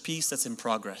masterpiece that's in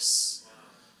progress.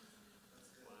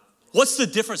 What's the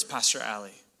difference, Pastor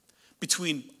Ali,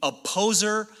 between a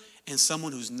poser and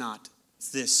someone who's not. It's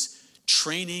this: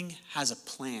 training has a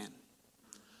plan.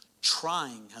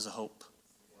 Trying has a hope.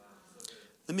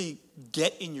 Let me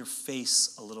get in your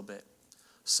face a little bit.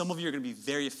 Some of you are going to be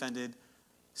very offended.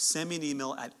 Send me an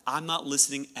email at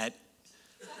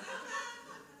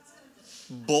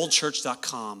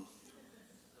imnotlistening@boldchurch.com,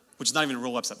 which is not even a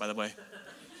real website, by the way.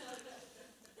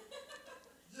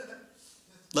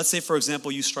 Let's say, for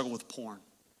example, you struggle with porn.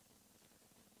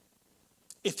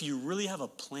 If you really have a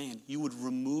plan, you would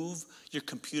remove your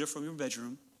computer from your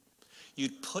bedroom.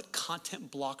 You'd put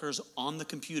content blockers on the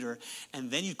computer,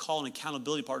 and then you'd call an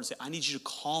accountability partner and say, I need you to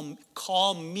call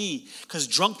me, because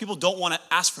drunk people don't want to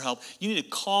ask for help. You need to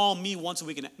call me once a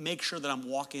week and make sure that I'm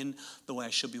walking the way I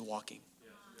should be walking.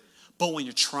 But when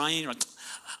you're trying, you're like,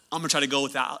 I'm going to try to go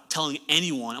without telling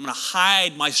anyone. I'm going to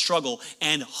hide my struggle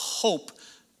and hope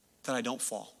that I don't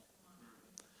fall.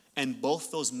 And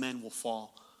both those men will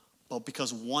fall. But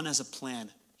because one has a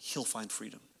plan, he'll find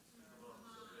freedom.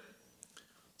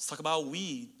 Let's talk about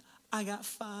weed. I got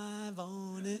 5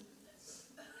 on it.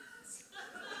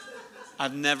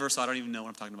 I've never, so I don't even know what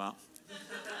I'm talking about.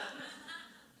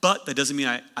 But that doesn't mean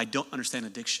I don't understand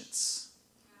addictions.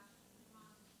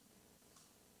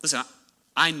 Listen,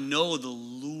 I know the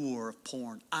lure of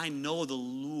porn. I know the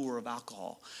lure of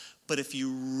alcohol. But if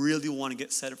you really want to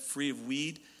get set free of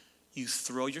weed, you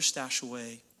throw your stash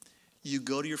away, you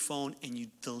go to your phone and you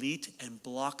delete and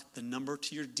block the number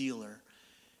to your dealer,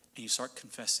 and you start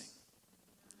confessing.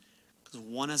 Because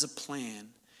one has a plan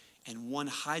and one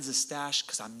hides a stash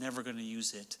because I'm never going to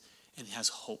use it, and has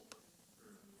hope.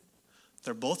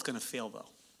 They're both going to fail, though.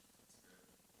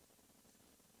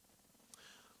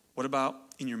 What about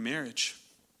in your marriage?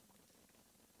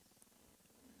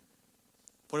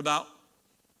 What about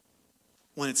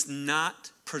when it's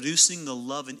not producing the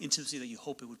love and intimacy that you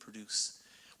hope it would produce?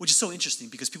 Which is so interesting,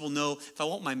 because people know, if I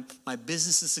want my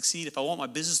business to succeed, if I want my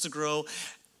business to grow,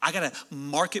 I got to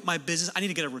market my business. I need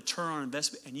to get a return on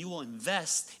investment. And you will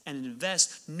invest and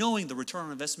invest knowing the return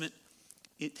on investment,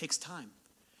 it takes time.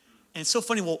 And it's so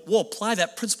funny, we'll apply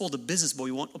that principle to business, but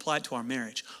we won't apply it to our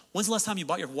marriage. When's the last time you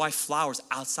bought your wife flowers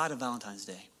outside of Valentine's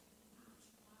Day?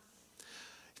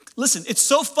 Listen, it's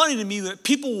so funny to me that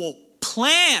people will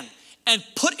plan and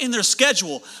put in their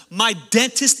schedule, my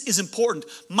dentist is important,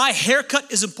 my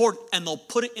haircut is important, and they'll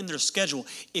put it in their schedule.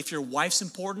 If your wife's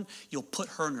important, you'll put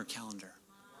her in your calendar.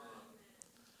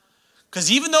 Because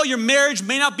even though your marriage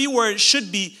may not be where it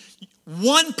should be,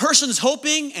 one person is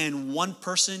hoping and one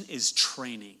person is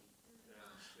training.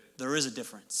 There is a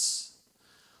difference.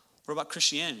 What about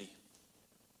Christianity?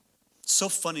 It's so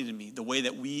funny to me the way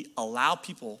that we allow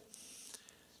people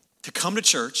to come to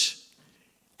church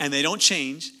and they don't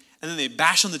change, and then they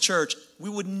bash on the church. We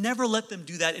would never let them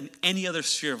do that in any other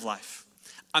sphere of life.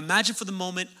 Imagine for the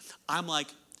moment, I'm like,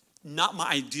 not my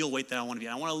ideal weight that I want to be.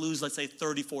 I want to lose, let's say,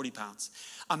 30, 40 pounds.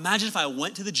 Imagine if I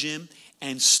went to the gym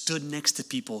and stood next to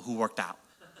people who worked out.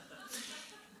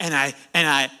 And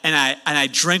I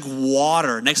drank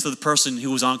water next to the person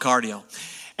who was on cardio.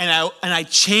 And I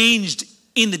changed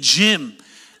in the gym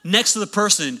next to the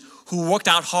person who worked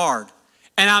out hard.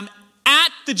 And I'm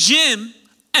at the gym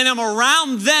and I'm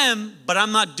around them, but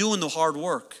I'm not doing the hard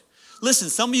work. Listen,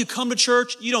 some of you come to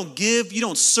church, you don't give, you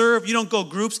don't serve, you don't go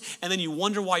groups, and then you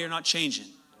wonder why you're not changing.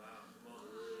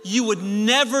 You would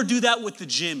never do that with the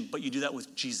gym, but you do that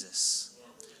with Jesus.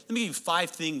 Let me give you 5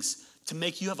 things to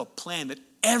make you have a plan that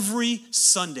every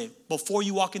Sunday, before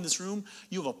you walk in this room,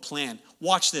 you have a plan.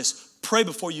 Watch this. Pray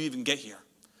before you even get here.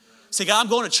 Say, God, I'm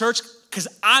going to church because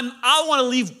I want to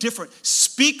leave different.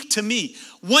 Speak to me.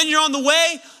 When you're on the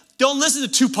way, don't listen to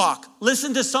Tupac.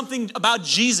 Listen to something about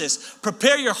Jesus.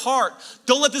 Prepare your heart.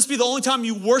 Don't let this be the only time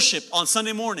you worship on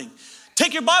Sunday morning.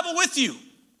 Take your Bible with you.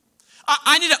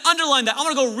 I need to underline that. I'm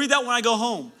going to go read that when I go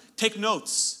home. Take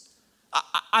notes.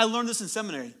 I learned this in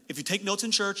seminary. If you take notes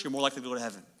in church, you're more likely to go to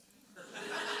heaven.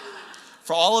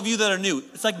 For all of you that are new,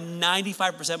 it's like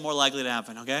 95% more likely to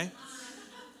happen, okay?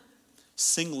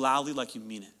 Sing loudly like you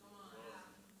mean it.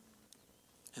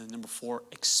 And number 4,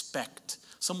 expect.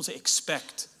 Someone say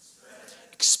expect.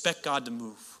 Expect God to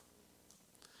move.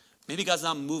 Maybe God's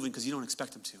not moving because you don't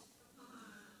expect him to.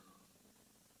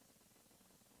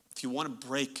 If you want to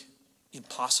break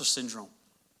imposter syndrome,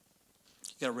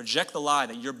 you got to reject the lie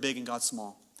that you're big and God's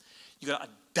small. You got to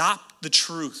adopt the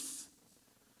truth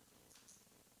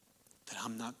that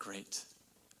I'm not great,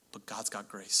 but God's got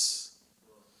grace.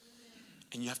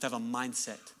 And you have to have a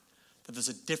mindset that there's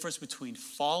a difference between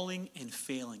falling and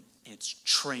failing, and it's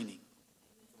training.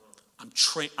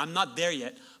 I'm not there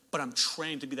yet, but I'm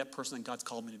trained to be that person that God's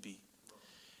called me to be.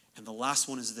 And the last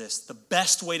one is this. The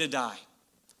best way to die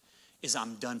is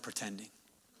I'm done pretending.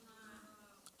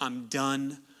 I'm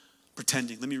done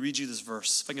pretending. Let me read you this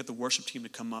verse. If I can get the worship team to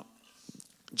come up.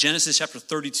 Genesis chapter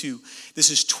 32. This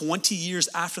is 20 years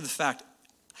after the fact.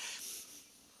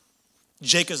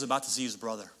 Jacob's about to see his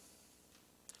brother.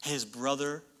 And his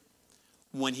brother,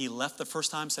 when he left the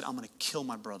first time, said, I'm going to kill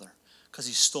my brother because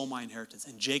he stole my inheritance.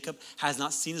 And Jacob has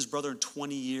not seen his brother in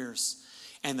 20 years.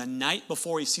 And the night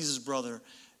before he sees his brother,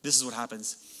 this is what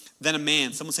happens. Then a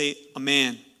man, someone say a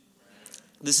man.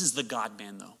 This is the God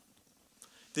man though.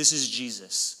 This is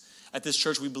Jesus. At this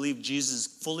church, we believe Jesus is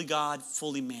fully God,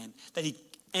 fully man. That he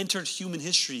entered human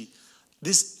history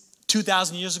this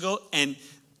 2,000 years ago. And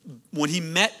when he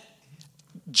met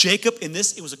Jacob in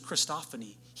this, it was a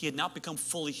Christophany. He had not become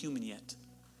fully human yet.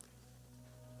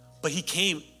 But he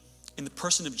came in the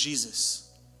person of Jesus.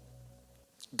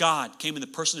 God came in the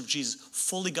person of Jesus,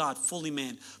 fully God, fully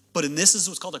man. But in this is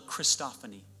what's called a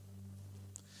Christophany.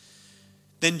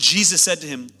 Then Jesus said to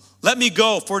him, let me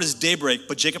go, for it is daybreak.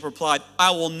 But Jacob replied,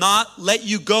 I will not let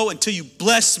you go until you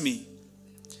bless me.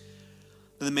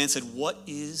 Then the man said, what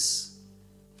is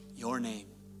your name?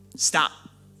 Stop.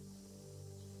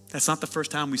 That's not the first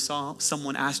time we saw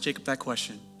someone ask Jacob that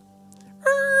question.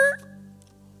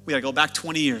 We got to go back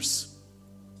 20 years.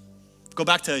 Go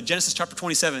back to Genesis chapter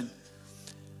 27.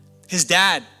 His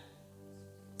dad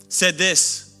said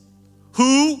this,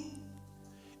 who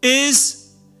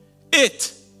is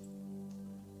it?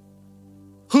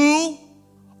 Who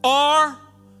are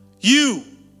you?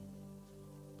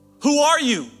 Who are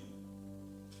you?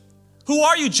 Who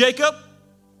are you, Jacob?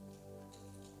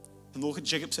 And look what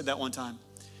Jacob said that one time.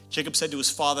 Jacob said to his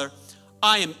father,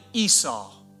 I am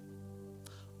Esau.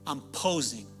 I'm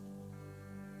posing.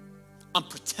 I'm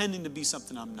pretending to be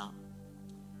something I'm not.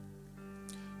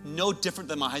 No different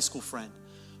than my high school friend.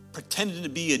 Pretending to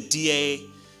be a DA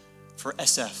for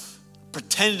SF.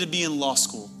 Pretending to be in law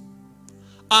school.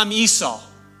 I'm Esau.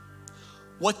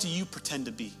 What do you pretend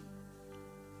to be?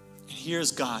 And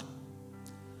here's God,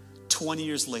 20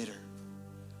 years later.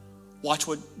 Watch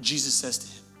what Jesus says to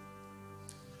him.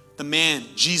 The man,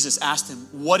 Jesus, asked him,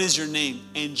 what is your name?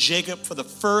 And Jacob, for the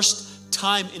first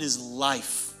time in his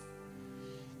life,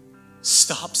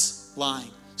 stops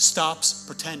lying, stops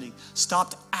pretending,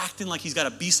 stopped acting like he's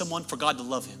got to be someone for God to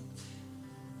love him.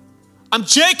 I'm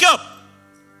Jacob,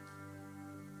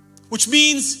 which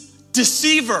means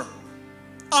deceiver.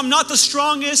 I'm not the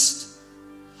strongest.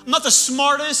 I'm not the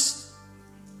smartest.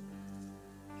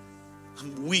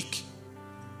 I'm weak.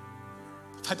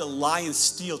 I've had to lie and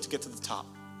steal to get to the top.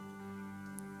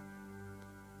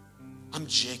 I'm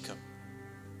Jacob.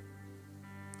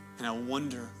 And I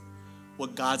wonder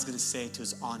what God's going to say to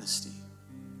his honesty.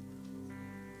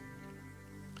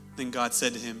 Then God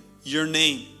said to him, your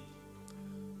name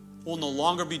will no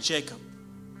longer be Jacob,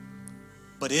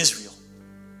 but Israel.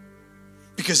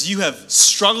 Because you have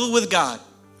struggled with God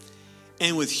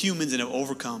and with humans and have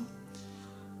overcome.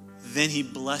 Then he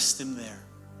blessed him there.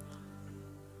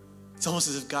 It's almost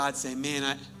as if God's saying, man,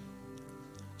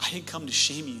 I didn't come to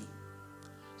shame you.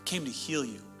 I came to heal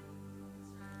you.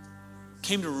 I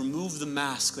came to remove the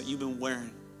mask that you've been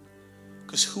wearing.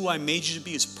 Because who I made you to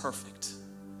be is perfect.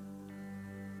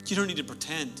 You don't need to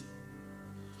pretend.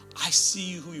 I see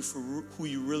you for who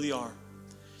you really are.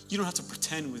 You don't have to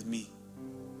pretend with me.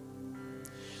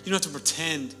 You don't have to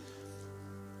pretend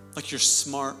like you're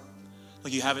smart,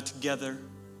 like you have it together.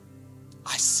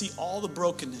 I see all the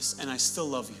brokenness and I still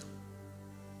love you.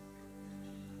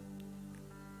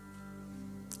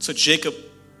 So Jacob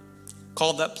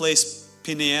called that place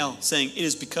Peniel, saying, it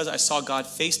is because I saw God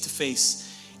face to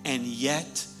face and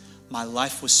yet my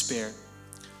life was spared.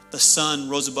 The sun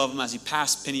rose above him as he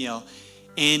passed Peniel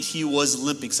and he was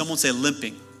limping. Someone say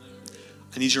limping.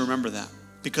 I need you to remember that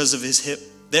because of his hip.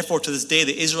 Therefore, to this day,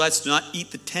 the Israelites do not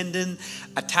eat the tendon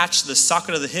attached to the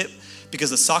socket of the hip because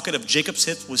the socket of Jacob's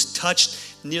hip was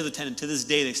touched near the tendon. To this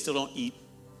day, they still don't eat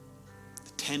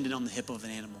the tendon on the hip of an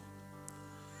animal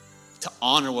to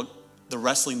honor what the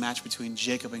wrestling match between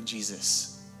Jacob and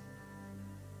Jesus.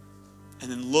 And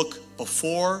then look,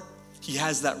 before he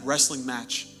has that wrestling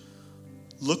match,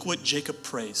 look what Jacob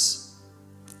prays.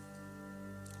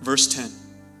 Verse 10.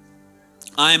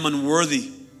 I am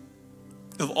unworthy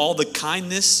of all the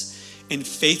kindness and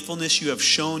faithfulness you have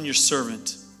shown your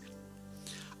servant.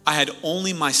 I had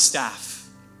only my staff.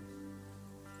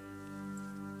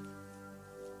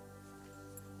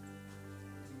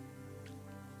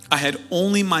 I had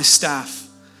only my staff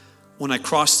when I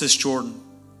crossed this Jordan.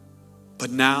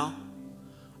 But now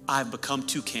I've become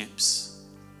two camps.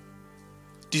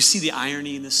 Do you see the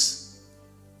irony in this?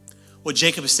 What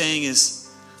Jacob is saying is,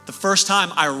 the first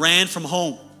time I ran from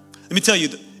home. Let me tell you,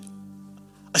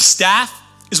 a staff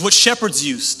is what shepherds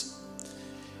used.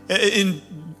 In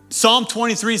Psalm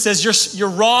 23 says, your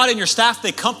rod and your staff,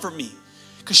 they comfort me.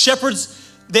 Because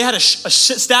shepherds, they had a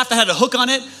staff that had a hook on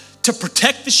it to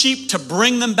protect the sheep, to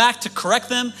bring them back, to correct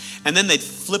them. And then they'd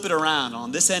flip it around.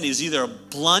 On this end is either a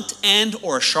blunt end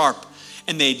or a sharp.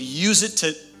 And they'd use it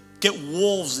to get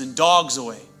wolves and dogs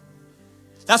away.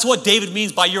 That's what David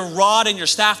means by your rod and your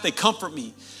staff, they comfort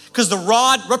me. Because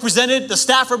the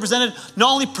staff represented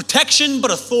not only protection,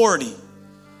 but authority.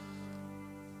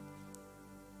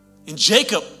 In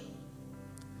Jacob,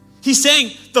 he's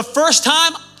saying, the first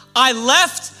time I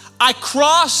left, I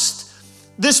crossed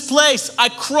this place. I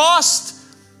crossed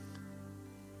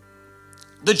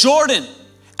the Jordan.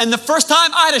 And the first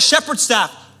time I had a shepherd's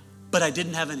staff, but I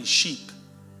didn't have any sheep.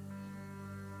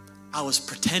 I was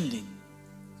pretending.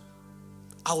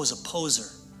 I was a poser.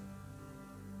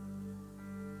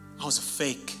 I was a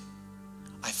fake.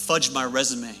 I fudged my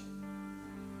resume.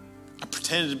 I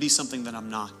pretended to be something that I'm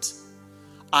not.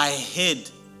 I hid.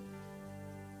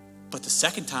 But the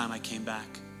second time I came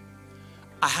back,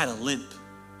 I had a limp.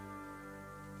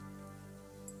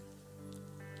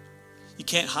 You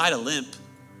can't hide a limp.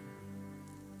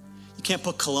 You can't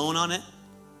put cologne on it.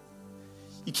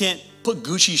 You can't put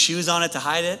Gucci shoes on it to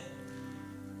hide it.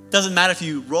 Doesn't matter if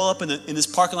you roll up in this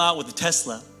parking lot with a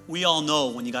Tesla. We all know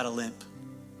when you got a limp.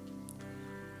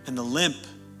 And the limp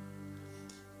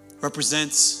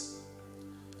represents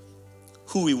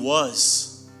who he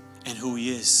was and who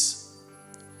he is.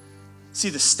 See,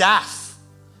 the staff,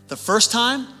 the first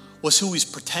time, was who he's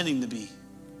pretending to be.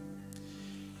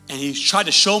 And he tried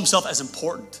to show himself as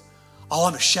important. Oh,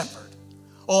 I'm a shepherd.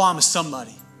 Oh, I'm a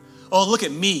somebody. Oh, look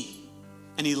at me.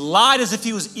 And he lied as if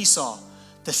he was Esau.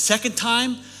 The second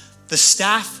time, the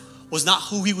staff was not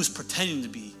who he was pretending to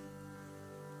be,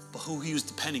 but who he was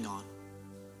depending on.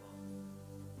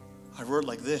 I wrote it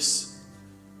like this.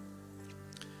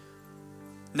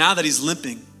 Now that he's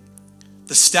limping,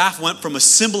 the staff went from a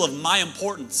symbol of my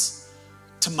importance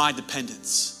to my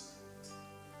dependence.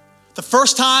 The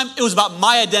first time, it was about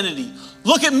my identity.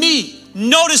 Look at me.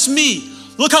 Notice me.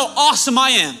 Look how awesome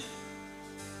I am.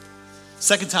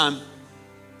 Second time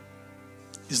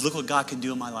is look what God can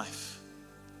do in my life.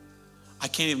 I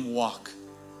can't even walk,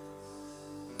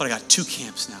 but I got 2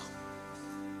 camps now.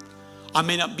 I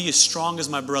may not be as strong as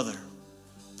my brother,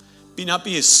 may not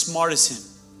be as smart as him,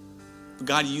 but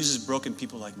God uses broken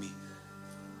people like me.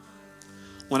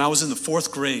 When I was in the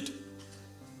 4th grade,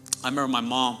 I remember my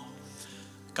mom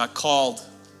got called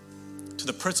to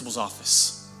the principal's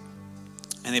office,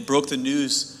 and they broke the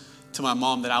news to my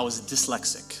mom that I was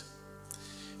dyslexic.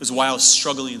 It was why I was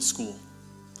struggling in school.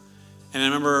 And I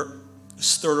remember it was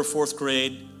 3rd or 4th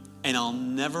grade, and I'll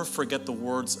never forget the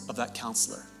words of that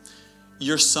counselor.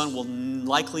 Your son will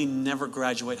likely never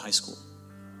graduate high school.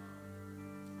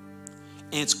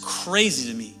 And it's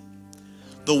crazy to me.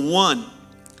 The one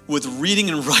with reading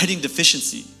and writing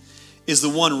deficiency is the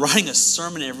one writing a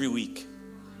sermon every week.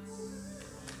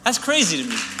 That's crazy to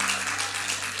me.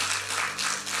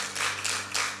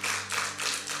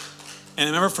 And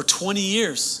I remember for 20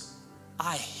 years,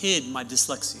 I hid my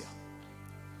dyslexia.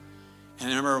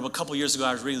 And I remember a couple years ago,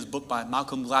 I was reading this book by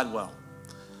Malcolm Gladwell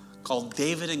called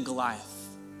David and Goliath.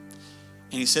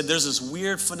 And he said, there's this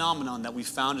weird phenomenon that we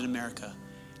found in America.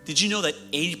 Did you know that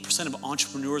 80% of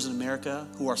entrepreneurs in America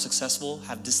who are successful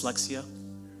have dyslexia?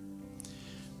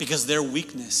 Because their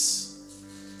weakness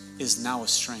is now a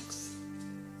strength.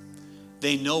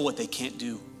 They know what they can't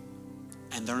do,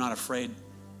 and they're not afraid.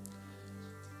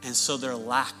 And so their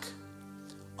lack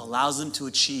allows them to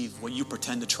achieve what you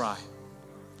pretend to try.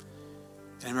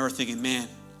 And I remember thinking, man,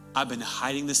 I've been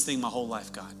hiding this thing my whole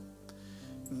life, God.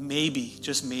 Maybe,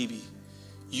 just maybe,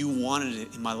 you wanted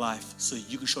it in my life so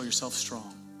you can show yourself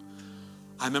strong.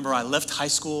 I remember I left high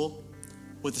school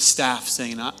with the staff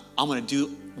saying, I'm going to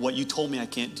do what you told me I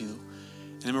can't do.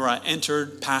 And I remember I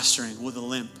entered pastoring with a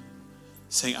limp,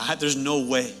 saying, there's no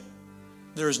way.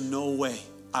 There is no way.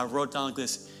 I wrote down like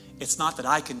this. It's not that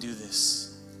I can do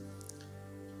this.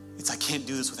 It's I can't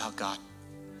do this without God.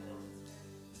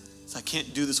 It's I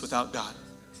can't do this without God.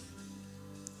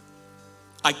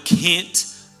 I can't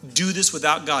do this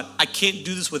without God. I can't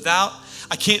do this without,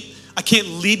 I can't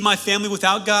lead my family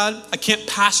without God. I can't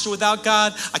pastor without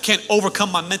God. I can't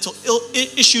overcome my mental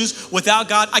issues without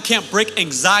God. I can't break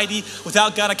anxiety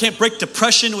without God. I can't break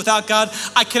depression without God.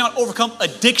 I cannot overcome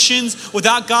addictions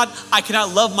without God. I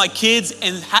cannot love my kids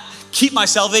and keep my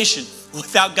salvation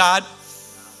without God.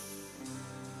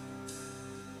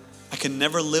 I can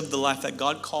never live the life that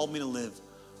God called me to live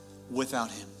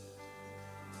without Him.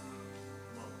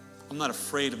 I'm not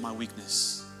afraid of my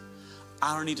weakness.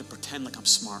 I don't need to pretend like I'm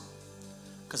smart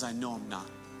because I know I'm not.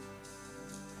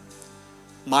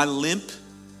 My limp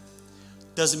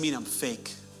doesn't mean I'm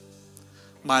fake.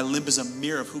 My limp is a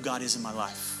mirror of who God is in my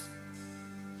life.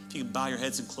 If you can bow your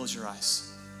heads and close your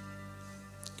eyes.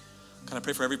 God, I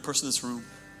pray for every person in this room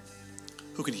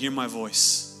who can hear my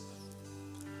voice,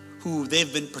 who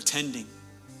they've been pretending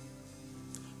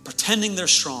they're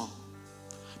strong,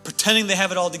 pretending they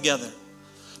have it all together,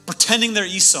 pretending they're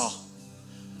Esau,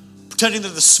 pretending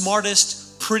they're the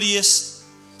smartest, prettiest,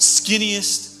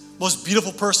 skinniest, most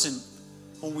beautiful person,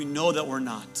 when we know that we're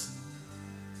not.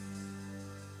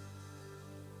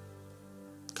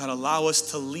 God, allow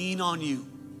us to lean on you.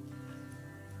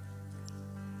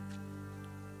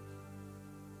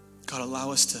 God,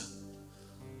 allow us to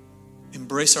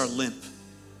embrace our limp.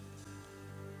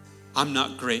 I'm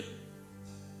not great,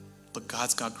 but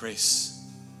God's got grace.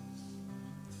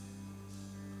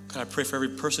 God, I pray for every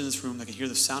person in this room that can hear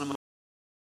the sound of my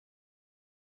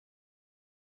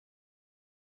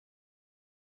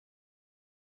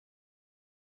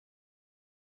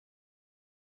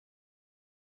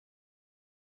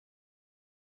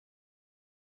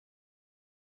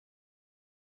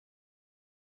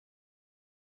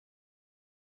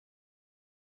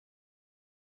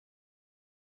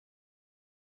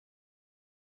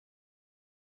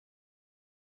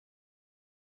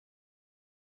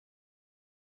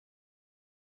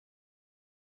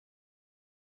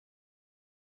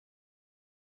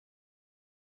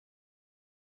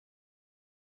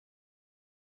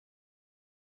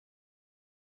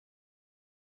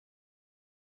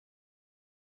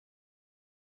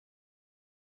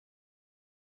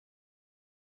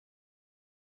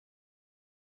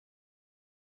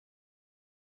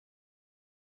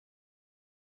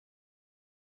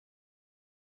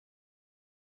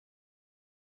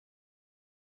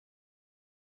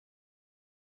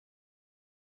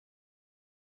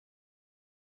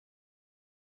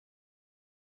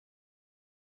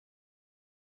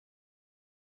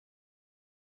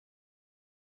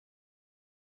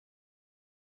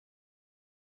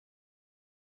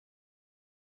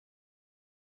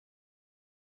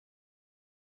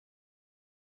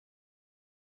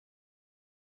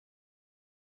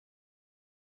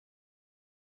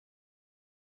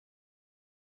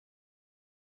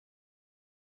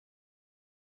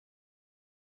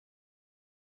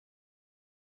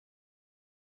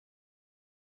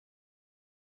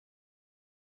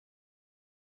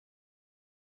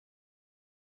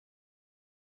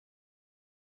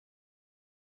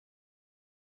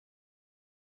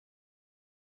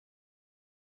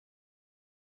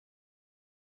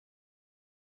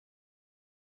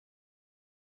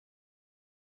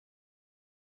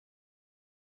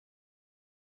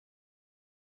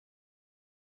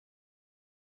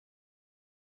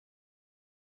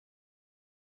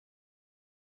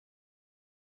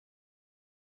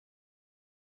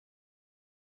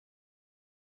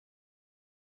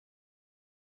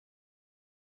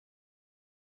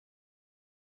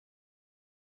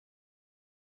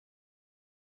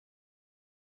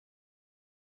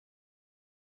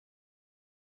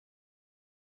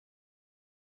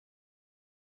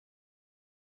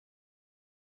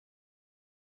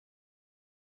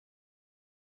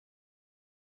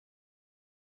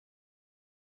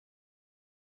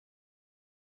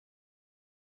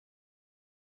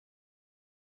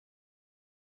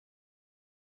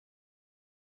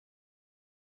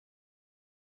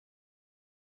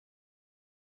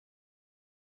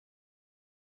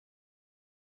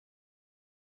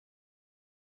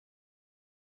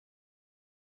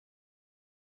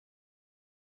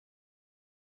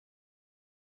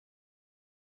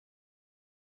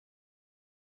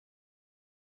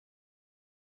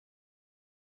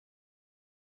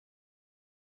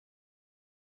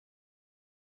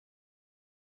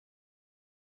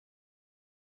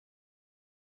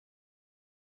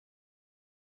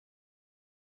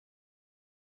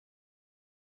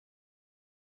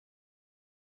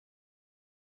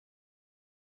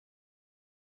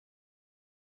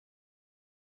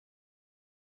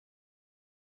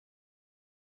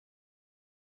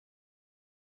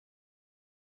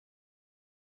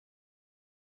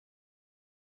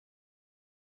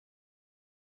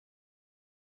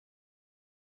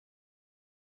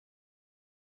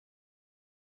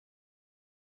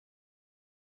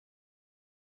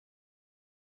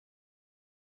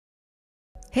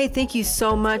Hey, thank you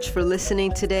so much for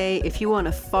listening today. If you want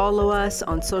to follow us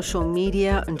on social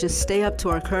media and just stay up to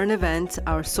our current event,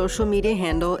 our social media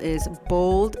handle is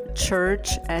Bold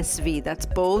Church SV. That's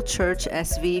Bold Church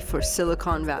SV for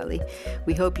Silicon Valley.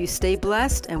 We hope you stay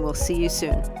blessed and we'll see you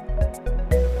soon.